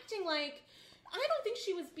are acting like, I don't think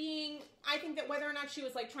she was I think that whether or not she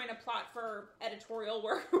was, like, trying to plot for editorial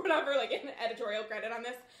work or whatever, like, an editorial credit on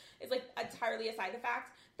this is, like, entirely aside the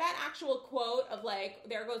fact. That actual quote of, like,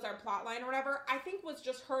 there goes our plot line or whatever, I think was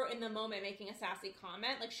just her in the moment making a sassy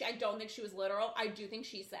comment. Like, I don't think she was literal. I do think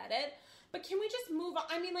she said it. But can we just move on?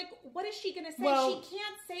 I mean, like, what is she going to say? Well, she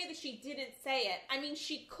can't say that she didn't say it. I mean,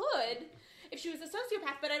 she could if she was a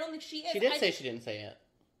sociopath, but I don't think she is. She did say she didn't say it.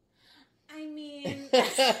 I mean,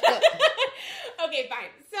 okay,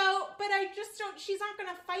 fine. So, but I just don't. She's not going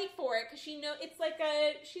to fight for it because she's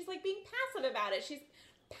like being passive about it. She's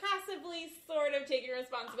passively sort of taking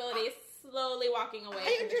responsibility, slowly walking away.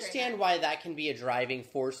 I understand why that can be a driving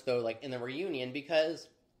force, though, like in the reunion, because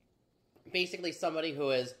basically somebody who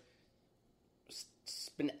has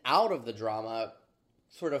been out of the drama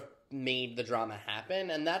sort of made the drama happen,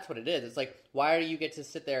 and that's what it is. It's like, why do you get to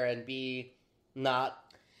sit there and be not...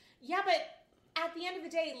 Yeah, but at the end of the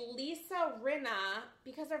day, Lisa Rinna,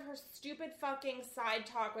 because of her stupid fucking side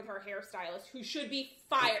talk with her hairstylist, who should be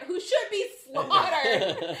fired, who should be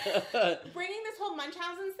slaughtered, bringing this whole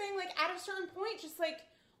Munchausen thing, like, at a certain point, just like,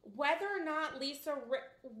 whether or not Lisa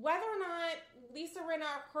Rinna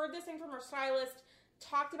heard this thing from her stylist,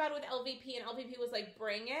 talked about it with LVP, and LVP was like,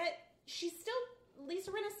 bring it,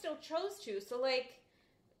 Lisa Rinna still chose to, so, like,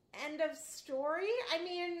 end of story? I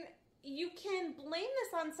mean, you can blame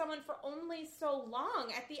this on someone for only so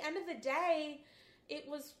long. At the end of the day, it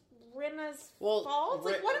was Rinna's fault.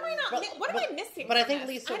 Like, what am I missing? But I think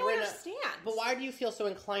Lisa I don't Rinna, understand. But why do you feel so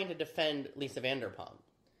inclined to defend Lisa Vanderpump?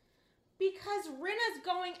 Because Rinna's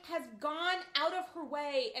has gone out of her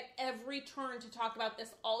way at every turn to talk about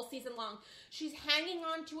this all season long. She's hanging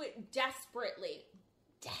on to it desperately,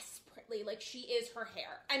 like she is her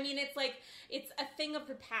hair. I mean, it's like, it's a thing of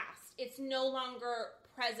the past. It's no longer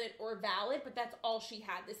present or valid, but that's all she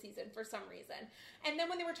had this season for some reason. And then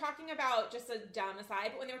when they were talking about, just a dumb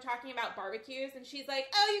aside, but when they were talking about barbecues, and she's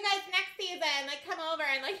like, oh, you guys, next season, like, come over,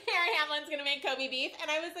 and, like, Harry Hamlin's gonna make Kobe beef.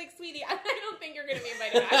 And I was like, sweetie, I don't think you're gonna be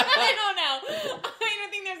invited back. I don't know. I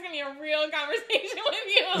don't think there's gonna be a real conversation with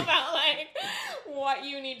you about, like, what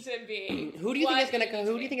you need to be. Who do you think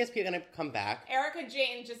is gonna come back? Erica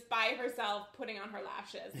Jane, just by herself, putting on her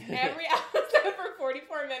lashes. Every episode for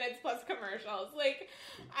 44 minutes plus commercials. Like,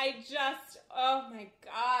 oh my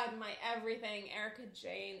God, my everything. Erica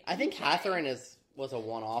Jane. I think Catherine was a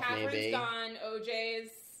one-off, Catherine's maybe. gone. OJ's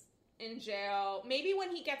in jail. Maybe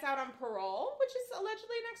when he gets out on parole, which is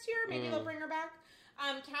allegedly next year, maybe they'll bring her back.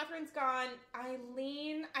 Catherine's gone.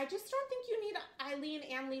 Eileen, I just don't think you need Eileen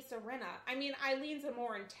and Lisa Rinna. I mean, Eileen's a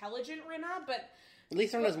more intelligent Rinna, but...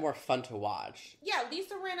 Lisa Rinna's more fun to watch. Yeah,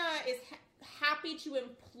 Lisa Rinna is happy to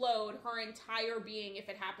implode her entire being if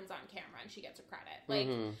it happens on camera and she gets her credit. Like,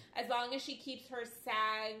 as long as she keeps her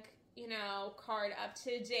SAG, card up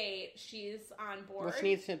to date, she's on board. Well,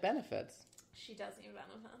 she needs benefits. She does need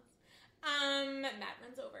benefits. Mad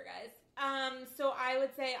Men's over, guys. So I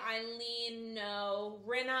would say Eileen, no.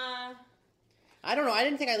 Rinna... I don't know. I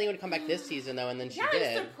didn't think Eileen would come back this season, though, and then she did. Yeah,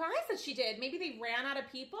 I was surprised that she did. Maybe they ran out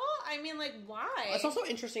of people? I mean, like, why? It's also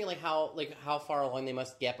interesting, how far along they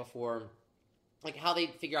must get before... Like, how they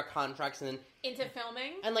figure out contracts and then... Into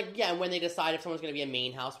filming? And, and when they decide if someone's going to be a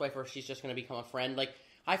main housewife or if she's just going to become a friend. Like,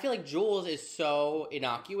 I feel like Jules is so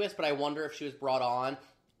innocuous, but I wonder if she was brought on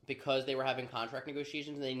because they were having contract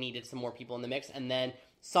negotiations and they needed some more people in the mix. And then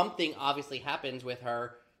something obviously happens with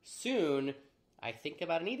her soon. I think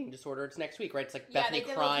about an eating disorder. It's next week, right? It's like Bethany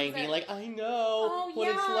crying, being like, I know what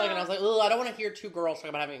it's like. And I was like, I don't want to hear two girls talk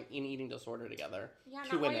about having an eating disorder together. Yeah,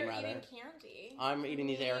 two women, rather. Eating candy. I'm eating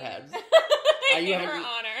these Airheads. In her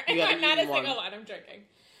honor. I'm not a single one. I'm drinking.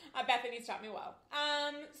 Bethany's taught me well.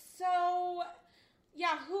 So,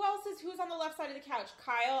 yeah, who's on the left side of the couch?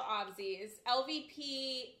 Kyle Obzies.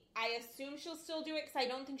 LVP, I assume she'll still do it because I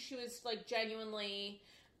don't think she was, like, genuinely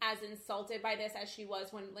as insulted by this as she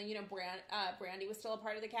was when, Brandy was still a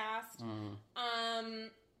part of the cast.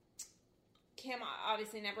 Kim,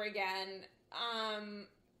 obviously never again.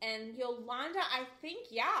 And Yolanda, I think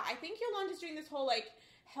Yolanda's doing this whole, like,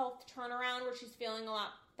 health turnaround where she's feeling a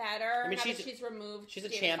lot better. I mean, she's removed. She's a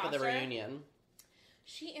champ of the reunion.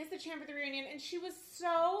 She is the champ of the reunion, and she was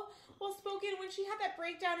so well spoken when she had that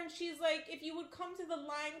breakdown. And she's like, "If you would come to the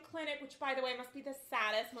Lyme Clinic," which, by the way, must be the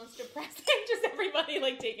saddest, most depressing. Just everybody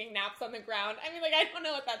like taking naps on the ground. I mean, like, I don't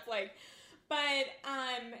know what that's like. But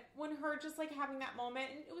when her just, like, having that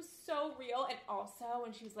moment, and it was so real. And also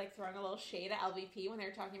when she was, like, throwing a little shade at LVP when they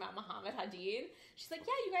were talking about Muhammad Hadid. She's like,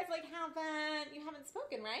 yeah, you guys, like, haven't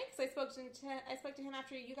spoken, right? Because I spoke to him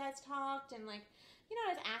after you guys talked. And, like,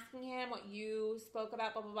 I was asking him what you spoke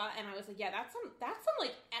about, blah, blah, blah. And I was like, yeah, that's some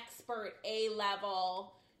like, expert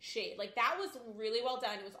A-level shade. Like, that was really well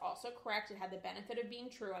done. It was also correct. It had the benefit of being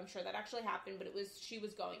true. I'm sure that actually happened. But she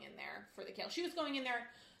was going in there for the kill. She was going in there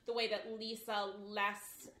the way that Lisa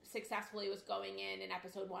less successfully was going in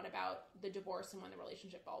episode 1 about the divorce and when the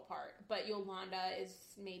relationship fell apart. But Yolanda is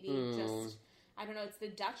maybe just, I don't know, it's the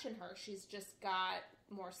Dutch in her. She's just got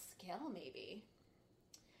more skill, maybe.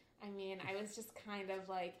 I mean, I was just kind of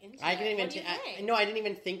like into it. What do you think? I didn't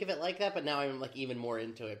even think of it like that, but now I'm like even more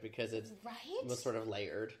into it because it was sort of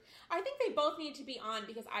layered. I think they both need to be on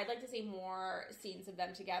because I'd like to see more scenes of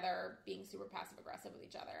them together being super passive aggressive with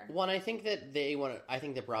each other. Well, and I think that I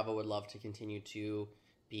think that Bravo would love to continue to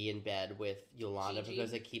be in bed with Yolanda Gigi.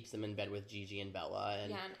 because it keeps them in bed with Gigi and Bella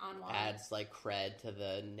and Anwar. adds like cred to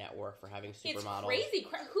the network for having supermodels. It's crazy.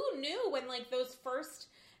 Who knew when like those first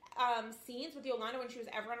scenes with Yolanda when she was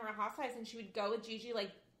ever on Real Housewives and she would go with Gigi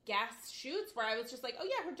like guest shoots where I was just like, oh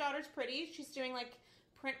yeah, her daughter's pretty. She's doing like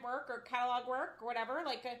print work or catalog work or whatever,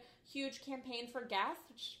 like a huge campaign for guests,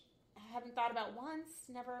 which I hadn't thought about once.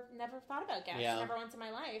 Never thought about guests. Yeah. Never once in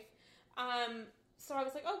my life. So I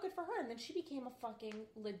was like, oh, good for her. And then she became a fucking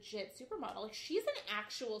legit supermodel. Like, she's an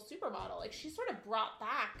actual supermodel. Like, she sort of brought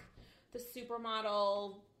back the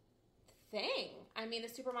supermodel thing. I mean, the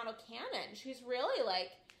supermodel canon. She's really,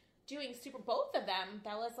 like, doing both of them.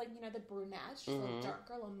 Bella's, like, you know, the brunette. She's a little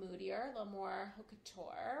darker, a little moodier, a little more haute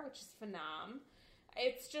couture, which is phenom.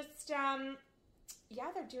 It's just,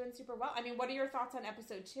 yeah, they're doing super well. I mean, what are your thoughts on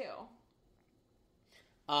episode 2?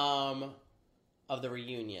 Of the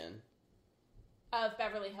reunion. Of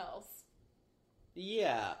Beverly Hills.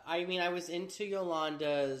 Yeah, I mean, I was into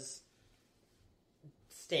Yolanda's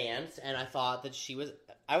stance, and I thought that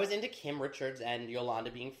I was into Kim Richards and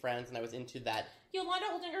Yolanda being friends, and I was into that. Yolanda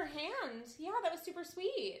holding her hand. Yeah, that was super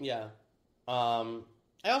sweet. Yeah. I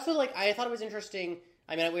also, I thought it was interesting,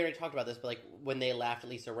 I mean, we already talked about this, but, when they laughed at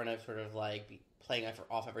Lisa Rinna sort of, playing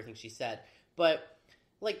off everything she said, but,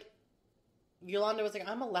 Yolanda was like,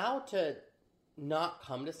 I'm allowed to not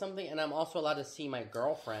come to something, and I'm also allowed to see my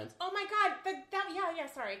girlfriends. Oh my god,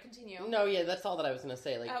 sorry, continue. No, yeah, that's all that I was going to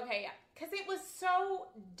say. Okay, yeah. Because it was so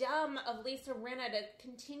dumb of Lisa Rinna to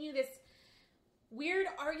continue this weird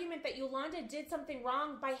argument that Yolanda did something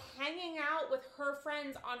wrong by hanging out with her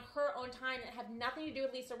friends on her own time that have nothing to do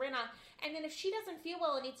with Lisa Rinna. And then if she doesn't feel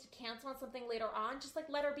well and needs to cancel on something later on, just,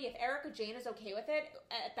 let her be. If Erica Jane is okay with it,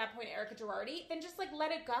 at that point, Erica Girardi, then just,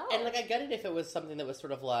 let it go. And, I get it if it was something that was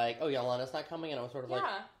sort of oh, Yolanda's not coming, and I was sort of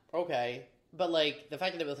okay. But, the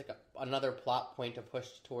fact that it was, another plot point to push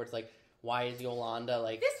towards, why is Yolanda,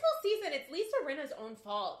 This whole season, it's Lisa Rinna's own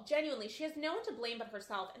fault. Genuinely. She has no one to blame but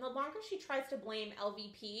herself. And the longer she tries to blame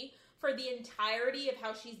LVP for the entirety of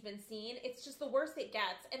how she's been seen, it's just the worse it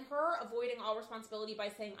gets. And her avoiding all responsibility by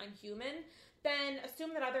saying, I'm human, then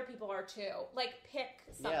assume that other people are too. Pick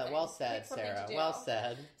something. Yeah, well said, Sarah. Well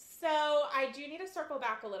said. So, I do need to circle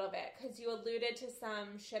back a little bit, because you alluded to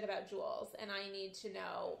some shit about Jules, and I need to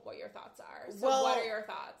know what your thoughts are. So, what are your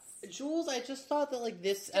thoughts? Jules, I just thought that,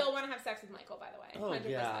 this... Still want to have sex with Michael, by the way. Oh,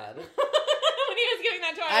 100%. God. When he was giving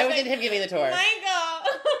that tour, I was into him giving the tour. Michael!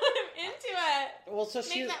 I'm into it. Well, so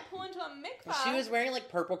Make that pool into a mikvah. She was wearing,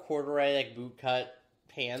 purple corduroy, boot cut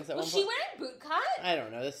pants at one point. Was she wearing boot cut? I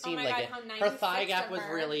don't know. This seemed her thigh gap was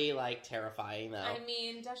really, terrifying, though. I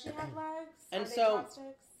mean, does she have legs? And so...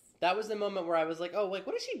 That was the moment where I was like, oh,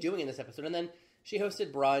 what is she doing in this episode? And then she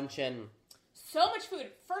hosted brunch and... So much food.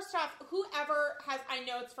 First off, whoever has... I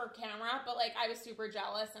know it's for camera, but, I was super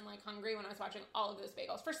jealous and, hungry when I was watching all of those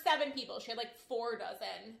bagels. For 7 people, she had, 4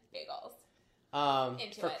 dozen bagels.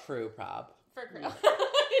 For crew prop. For crew.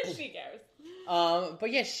 She cares.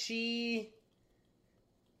 But, yeah, she...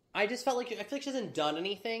 I just felt I feel like she hasn't done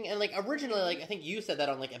anything, and originally, I think you said that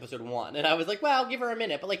on episode 1, and I was like, well, give her a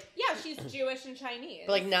minute, but yeah, she's Jewish and Chinese.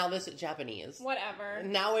 But now this is Japanese. Whatever.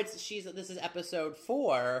 Now this is episode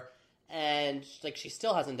 4, and she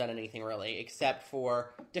still hasn't done anything really, except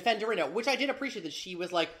for defend Dorinda, which I did appreciate that she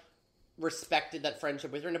was respected that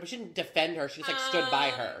friendship with Dorinda, but she didn't defend her, she just stood by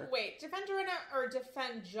her. Wait, defend Dorinda or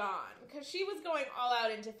defend John? Because she was going all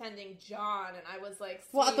out in defending John, and I was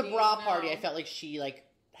well, at the bra party, I felt like she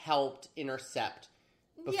helped intercept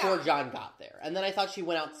before John got there. And then I thought she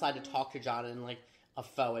went outside to talk to John in a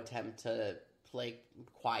faux attempt to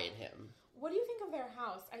quiet him. What do you think of their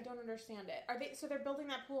house? I don't understand it. So they're building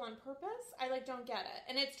that pool on purpose? I don't get it.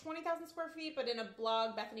 And it's 20,000 square feet, but in a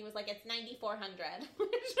blog Bethany was it's 9,400, which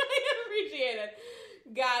I appreciated.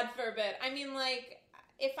 God forbid. I mean,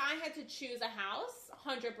 if I had to choose a house,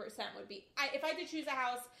 100% would be if I had to choose a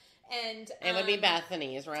house. And it would be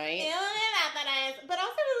Bethany's, right? It would be Bethany's. But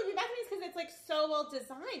also it would be Bethany's because it's so well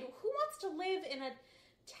designed. Who wants to live in a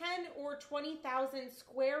 10 or 20,000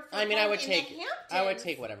 square foot home I would in take the Hamptons? I would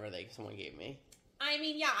take whatever someone gave me. I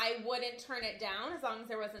mean, yeah, I wouldn't turn it down as long as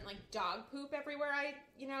there wasn't dog poop everywhere I,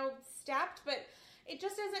 stepped. But it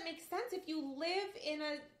just doesn't make sense if you live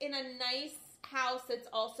in a nice house that's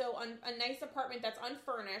also a nice apartment that's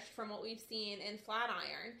unfurnished from what we've seen in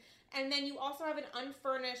Flatiron. And then you also have an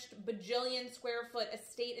unfurnished bajillion square foot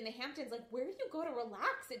estate in the Hamptons. Like, where do you go to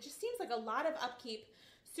relax? It just seems like a lot of upkeep,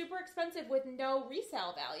 super expensive with no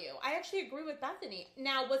resale value. I actually agree with Bethany.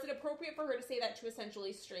 Now, was it appropriate for her to say that to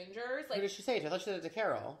essentially strangers? Who did she say it to? I thought she said it to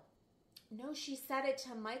Carol. No, she said it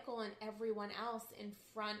to Michael and everyone else in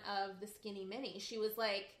front of the Skinny Mini. She was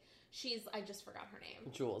like, I just forgot her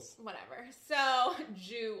name. Jules. Whatever. So,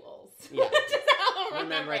 Jules. Yeah. I'll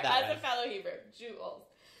remember it that as way. a fellow Hebrew. Jules.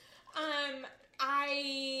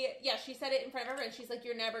 She said it in front of everyone. She's like,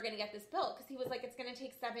 you're never going to get this built. Because he was like, it's going to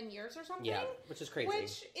take 7 years or something. Yeah, which is crazy.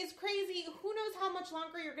 Which is crazy. Who knows how much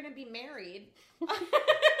longer you're going to be married?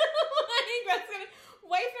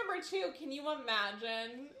 Wife number 2, can you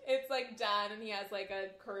imagine? It's like done and he has like a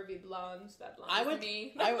curvy blonde. That blonde is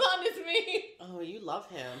me. That blonde is me. Oh, you love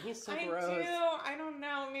him. He's so I gross. do. I don't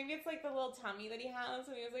know. Maybe it's like the little tummy that he has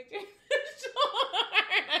when he was like doing the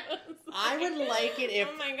shorts. I would like it if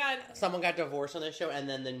oh my God. someone got divorced on this show and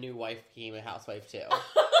then the new wife became a housewife too.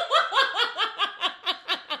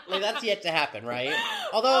 Like, that's yet to happen, right?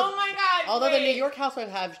 Although, oh my God. Although the wait. New York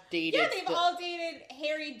housewives have dated. Yeah, they've all dated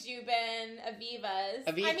Harry Dubin, Aviva's.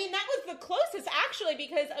 I mean, that was the closest, actually,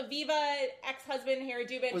 because Aviva, ex-husband Harry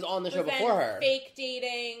Dubin, was on the show then before her. Fake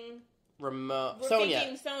dating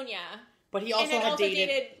Sonia. But he also had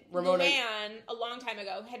dated Ramona. Luann a long time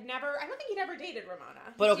ago. I don't think he'd ever dated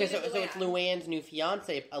Ramona. But okay, so it's Luann's new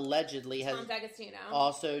fiance allegedly Tom has D'Agostino.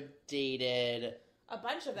 also dated a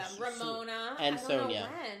bunch of them. Ramona and I don't Sonia. know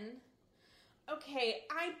when. Okay,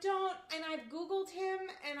 and I've Googled him,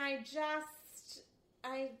 and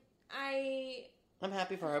I'm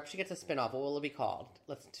happy for her. I hope she gets a spinoff. What will it be called?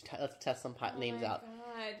 Let's test some names out. Oh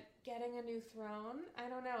my God, getting a new throne? I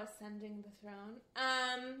don't know. Ascending the throne.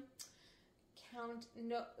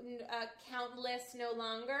 Countless no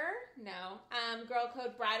longer. No. Girl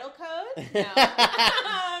code bridal code. No.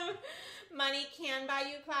 Money can buy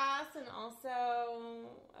you class, and also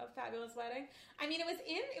a fabulous wedding. I mean, it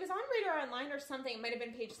was on Radar Online or something. It might have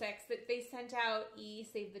been page 6 that they sent out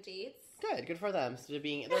save the dates. Good for them. So they're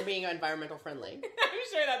being environmental friendly. I'm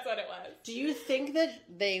sure that's what it was. Do you think that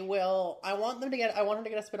they will? I want her to get a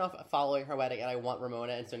spinoff following her wedding, and I want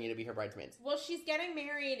Ramona and Sonia to be her bridesmaids. Well, she's getting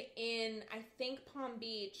married in, I think, Palm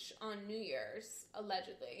Beach on New Year's,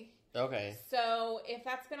 allegedly. Okay. So if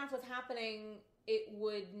that spinoff was happening, it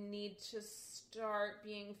would need to start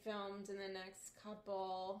being filmed in the next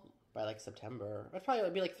couple. By like September. It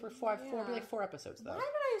would be like 4 episodes though. Why would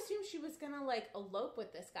I assume she was gonna like elope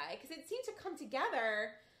with this guy? Because it seemed to come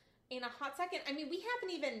together in a hot second. I mean, we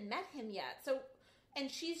haven't even met him yet. So, and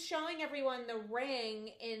she's showing everyone the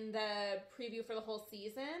ring in the preview for the whole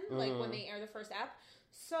season, like when they air the first ep.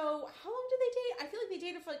 So, how long did they date? I feel like they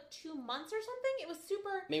dated for like 2 months or something. It was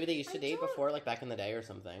super... Maybe they used to date before, like back in the day or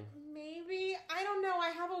something. Maybe. I don't know. I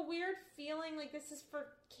have a weird feeling like this is for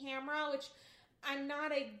camera, which I'm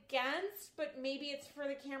not against, but maybe it's for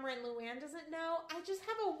the camera and Luann doesn't know. I just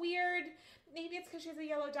have a weird... Maybe it's because she has a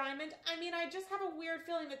yellow diamond. I mean, I just have a weird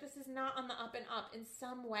feeling that this is not on the up and up in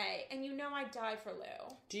some way. And you know I'd die for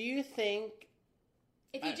Lou. Do you think...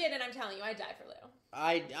 If you didn't, I'm telling you, I'd die for Lou.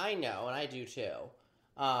 I know, and I do too.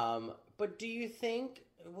 But do you think...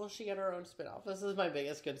 Will she get her own spinoff? This is my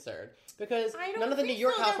biggest concern. Because none of the New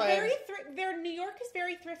York housewives... New York is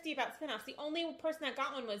very thrifty about spinoffs. The only person that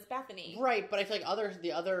got one was Bethany. Right, but I feel like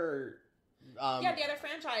the other... the other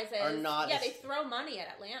franchises are not. Yeah, they throw money at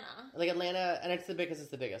Atlanta. Like Atlanta, and it's the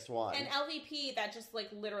biggest one. And LVP, that just like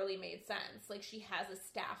literally made sense. Like she has a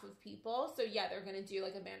staff of people, so yeah, they're gonna do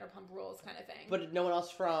like a Vanderpump Rules kind of thing. But no one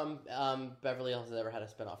else from Beverly Hills has ever had a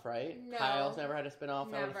spinoff, right? No, Kyle's never had a spinoff.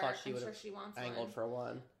 Never. I would have thought she would have angled for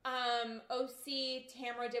one. OC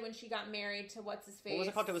Tamara did when she got married to what's his face. What was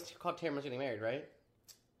it called? It was called Tamara's Getting Married, right?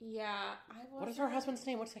 Yeah, What is her husband's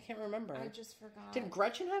name? I can't remember. I just forgot. Did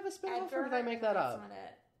Gretchen have a spinoff, or did I make that up? Not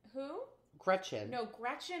it. Who? Gretchen. No,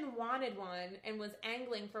 Gretchen wanted one and was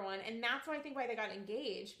angling for one, and that's why I think why they got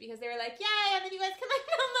engaged, because they were like, yay, and then you guys can like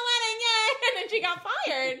film the wedding, yay, and then she got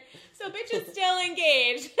fired. So bitch is still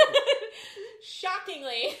engaged.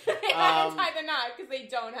 Shockingly, they haven't tied the knot because they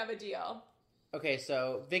don't have a deal. Okay,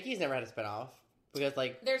 so Vicky's never had a spinoff because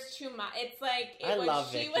like there's too much. It's like I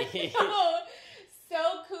love Vicky.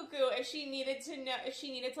 So cuckoo if she needed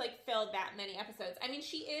to like fill that many episodes. I mean,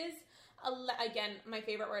 she is again my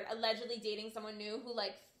favorite word, allegedly dating someone new who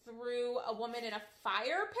like threw a woman in a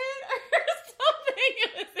fire pit or something.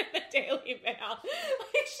 It was in the Daily Mail.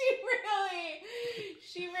 Like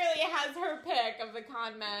she really has her pick of the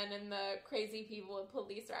con men and the crazy people with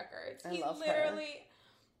police records. I love her.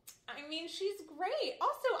 I mean, she's great.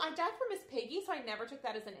 Also, I died for Miss Piggy, so I never took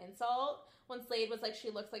that as an insult. When Slade was like, she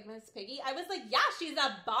looks like Miss Piggy, I was like, yeah, she's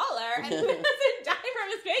a baller. And who doesn't die for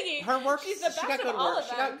Miss Piggy? Her work, she's the best she got of good all work. of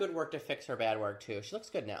them. She got good work to fix her bad work too. She looks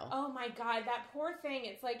good now. Oh my god, that poor thing.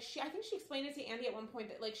 It's like I think she explained it to Andy at one point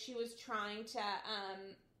that like she was trying to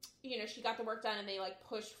she got the work done and they like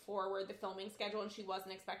pushed forward the filming schedule and she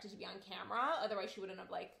wasn't expected to be on camera. Otherwise she wouldn't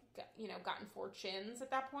have like gotten 4 chins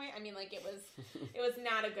at that point. I mean, like it was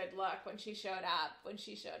not a good look when she showed up.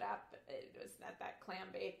 It was at that clam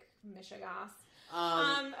bake Michigas.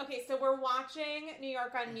 Okay, so we're watching New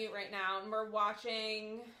York on Mute right now, and we're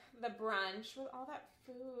watching the brunch with all that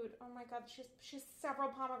food. Oh my god, she's several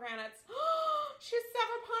pomegranates. She has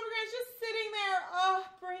several pomegranates just sitting there. Oh,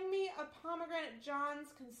 bring me a pomegranate. John's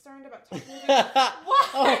concerned about talking to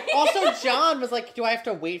Oh, also, John was like, do I have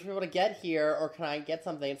to wait for people to get here, or can I get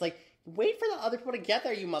something? It's like, wait for the other people to get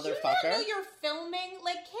there, you motherfucker. Do you not know you're filming?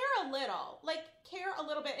 Like, care a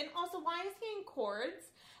little. Bit. And also, why is he in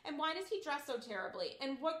cords? And why does he dress so terribly?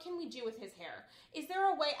 And what can we do with his hair? Is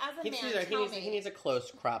there a way, as a man, he needs a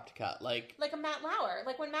close cropped cut, like a Matt Lauer.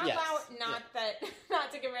 Like when Matt Lauer, not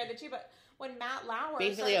to compare the two, but when Matt Lauer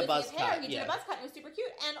basically a buzz his hair, cut, he did a buzz cut and it was super cute.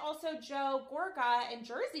 And also Joe Gorga in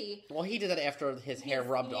Jersey. Well, he did that after his hair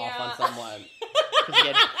rubbed off on someone.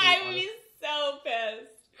 I would be so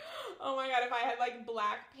pissed. Oh my god, if I had like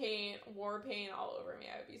black paint, war paint all over me,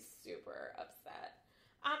 I would be super upset.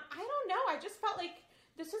 I don't know. I just felt like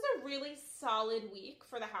this was a really solid week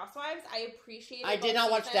for the Housewives. I appreciate it. I did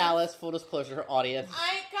not watch Dallas, full disclosure, audience.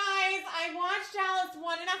 I watched Dallas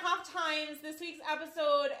 1.5 times this week's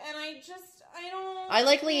episode, and I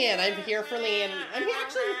like Leanne. I'm here for Leanne.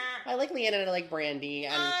 I like Leanne and I like Brandy.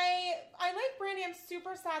 And I like Brandy. I'm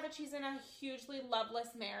super sad that she's in a hugely loveless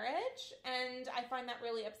marriage, and I find that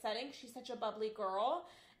really upsetting. She's such a bubbly girl.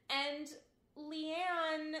 And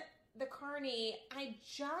Leanne, the Carney, I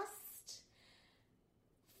just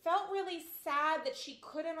felt really sad that she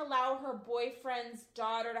couldn't allow her boyfriend's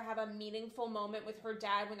daughter to have a meaningful moment with her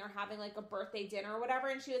dad when they're having like a birthday dinner or whatever.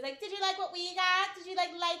 And she was like, did you like what we got? Did you like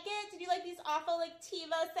it? Did you like these awful like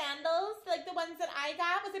Teva sandals? Like the ones that I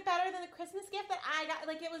got? Was it better than the Christmas gift that I got?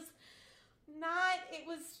 Like it was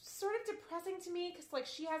sort of depressing to me because like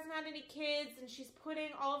she hasn't had any kids and she's putting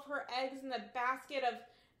all of her eggs in the basket of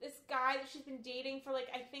this guy that she's been dating for, like,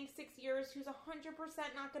 I think 6 years, who's 100%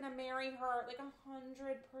 not going to marry her. Like,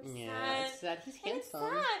 100%. Yeah, it's sad. He's handsome.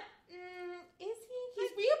 It's sad. Is he?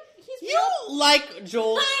 He's real. You like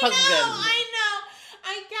Joel's husband. I know.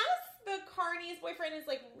 I guess the Carney's boyfriend is,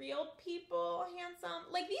 like, real people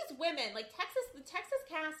handsome. Like, these women, like, the Texas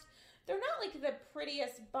cast, they're not, like, the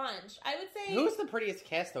prettiest bunch. I would say... Who's the prettiest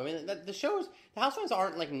cast, though? I mean, the Housewives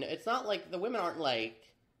aren't, like, it's not like, the women aren't, like...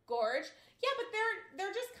 Gorge. Yeah, but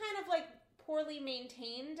they're just kind of like poorly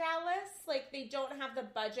maintained, Dallas. Like they don't have the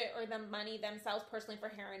budget or the money themselves personally for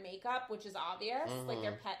hair and makeup, which is obvious. Mm-hmm. Like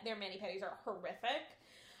their mani-pedis are horrific.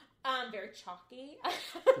 Very chalky.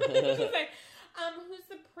 Who's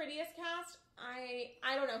the prettiest cast?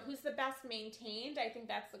 I don't know. Who's the best maintained? I think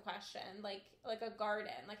that's the question. Like a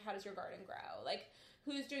garden. Like how does your garden grow? Like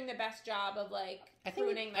who's doing the best job of like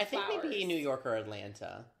pruning the flowers? I think maybe New York or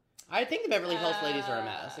Atlanta. I think the Beverly Hills ladies are a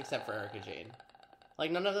mess, except for Erika Jane. Like,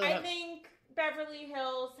 none of them I think Beverly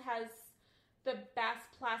Hills has the best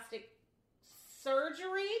plastic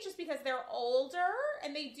surgery just because they're older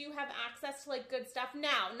and they do have access to, like, good stuff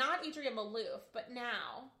now. Not Adrienne Maloof, but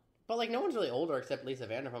now. But, like, no one's really older except Lisa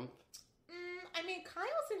Vanderpump. I mean,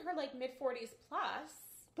 Kyle's in her, like, mid-40s plus.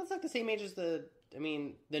 But it's, like, the same age as the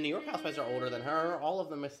New York Housewives are older than her. All of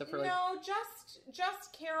them except for, like... No,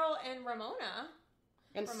 just Carol and Ramona.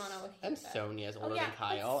 And Sonia's older than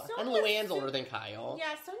Kyle. And Luann's older than Kyle.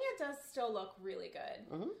 Yeah, Sonia does still look really good.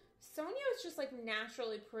 Mm-hmm. Sonia is just, like,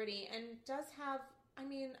 naturally pretty and does have... I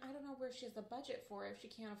mean, I don't know where she has the budget for if she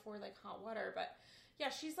can't afford, like, hot water. But, yeah,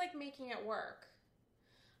 she's, like, making it work.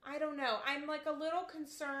 I don't know. I'm, like, a little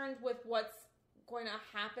concerned with what's going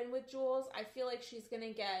to happen with Jules. I feel like she's going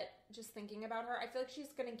to get... Just thinking about her, I feel like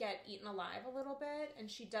she's going to get eaten alive a little bit.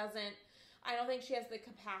 And she doesn't... I don't think she has the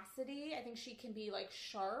capacity. I think she can be, like,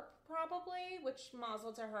 sharp, probably, which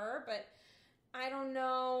mazel to her, but I don't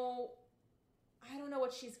know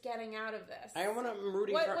what she's getting out of this. I'm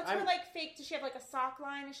rooting for... What's her, like, fake... Does she have, like, a sock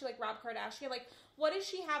line? Is she, like, Rob Kardashian? Like, what does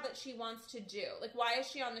she have that she wants to do? Like, why is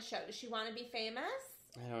she on the show? Does she want to be famous?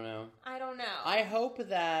 I don't know. I hope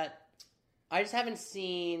that... I just haven't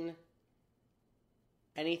seen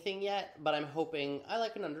anything yet, but I'm hoping... I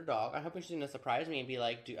like an underdog. I'm hoping she's going to surprise me and be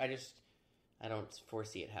like, I don't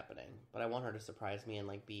foresee it happening, but I want her to surprise me and,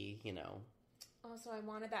 like, be, you know... Also, I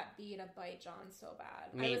wanted that bee to bite John so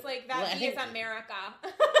bad. Me- I was like, that Well, I bee is think- America.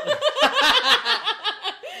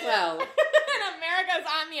 Well, And America's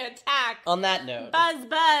on the attack. on that note. Buzz,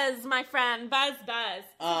 buzz, my friend. Buzz, buzz.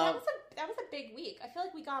 So Um, that was a big week. I feel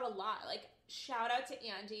like we got a lot. Like, shout out to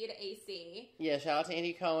Andy, to AC. Yeah, shout out to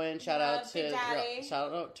Andy Cohen. Shout Love out Big to Daddy.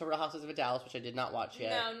 shout out to Real Houses of Dallas, which I did not watch yet.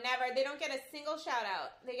 No, never. They don't get a single shout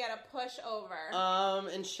out. They get a push over.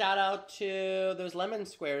 And shout out to those lemon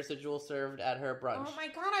squares that Jewel served at her brunch. Oh my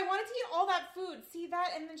god, I wanted to eat all that food. See that?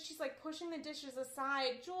 And then she's like pushing the dishes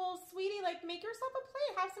aside. Jewel, sweetie, like make yourself a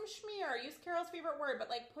plate. Have some schmear. Use Carol's favorite word, but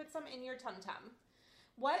like put some in your tum tum.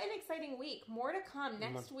 What an exciting week. More to come.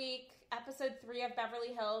 Next week, episode 3 of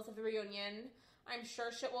Beverly Hills of the reunion. I'm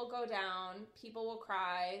sure shit will go down. People will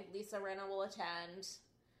cry. Lisa Rinna will attend.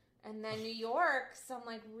 And then New York, some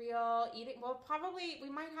like real eating. Well, probably we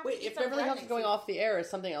might have Wait, to eat if some Beverly bread Hills is next going week. off the air, is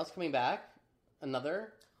something else coming back?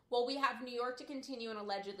 Another? Well, we have New York to continue, and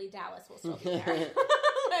allegedly Dallas will still be there.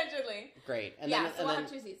 Allegedly. Great. And Yeah, then, so and we'll then,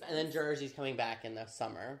 have 2 seasons. and then Jersey's coming back in the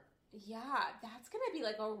summer. Yeah, that's going to be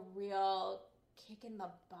like a real kick in the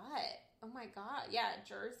butt. Oh my God. Yeah,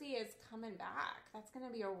 Jersey is coming back. That's going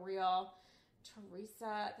to be a real...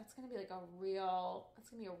 Teresa, that's gonna be like a real.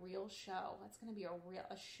 That's gonna be a real show. That's gonna be a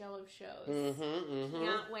show of shows.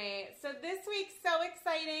 Can't wait. So this week's so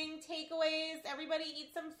exciting. Takeaways. Everybody eat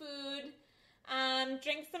some food.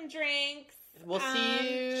 Drink some drinks. We'll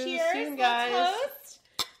see you cheers, soon, let's guys. toast.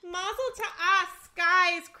 Mazel to us,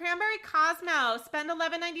 guys. Cranberry Cosmo. Spend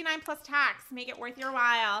 $11.99 plus tax. Make it worth your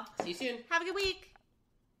while. See you soon. Have a good week.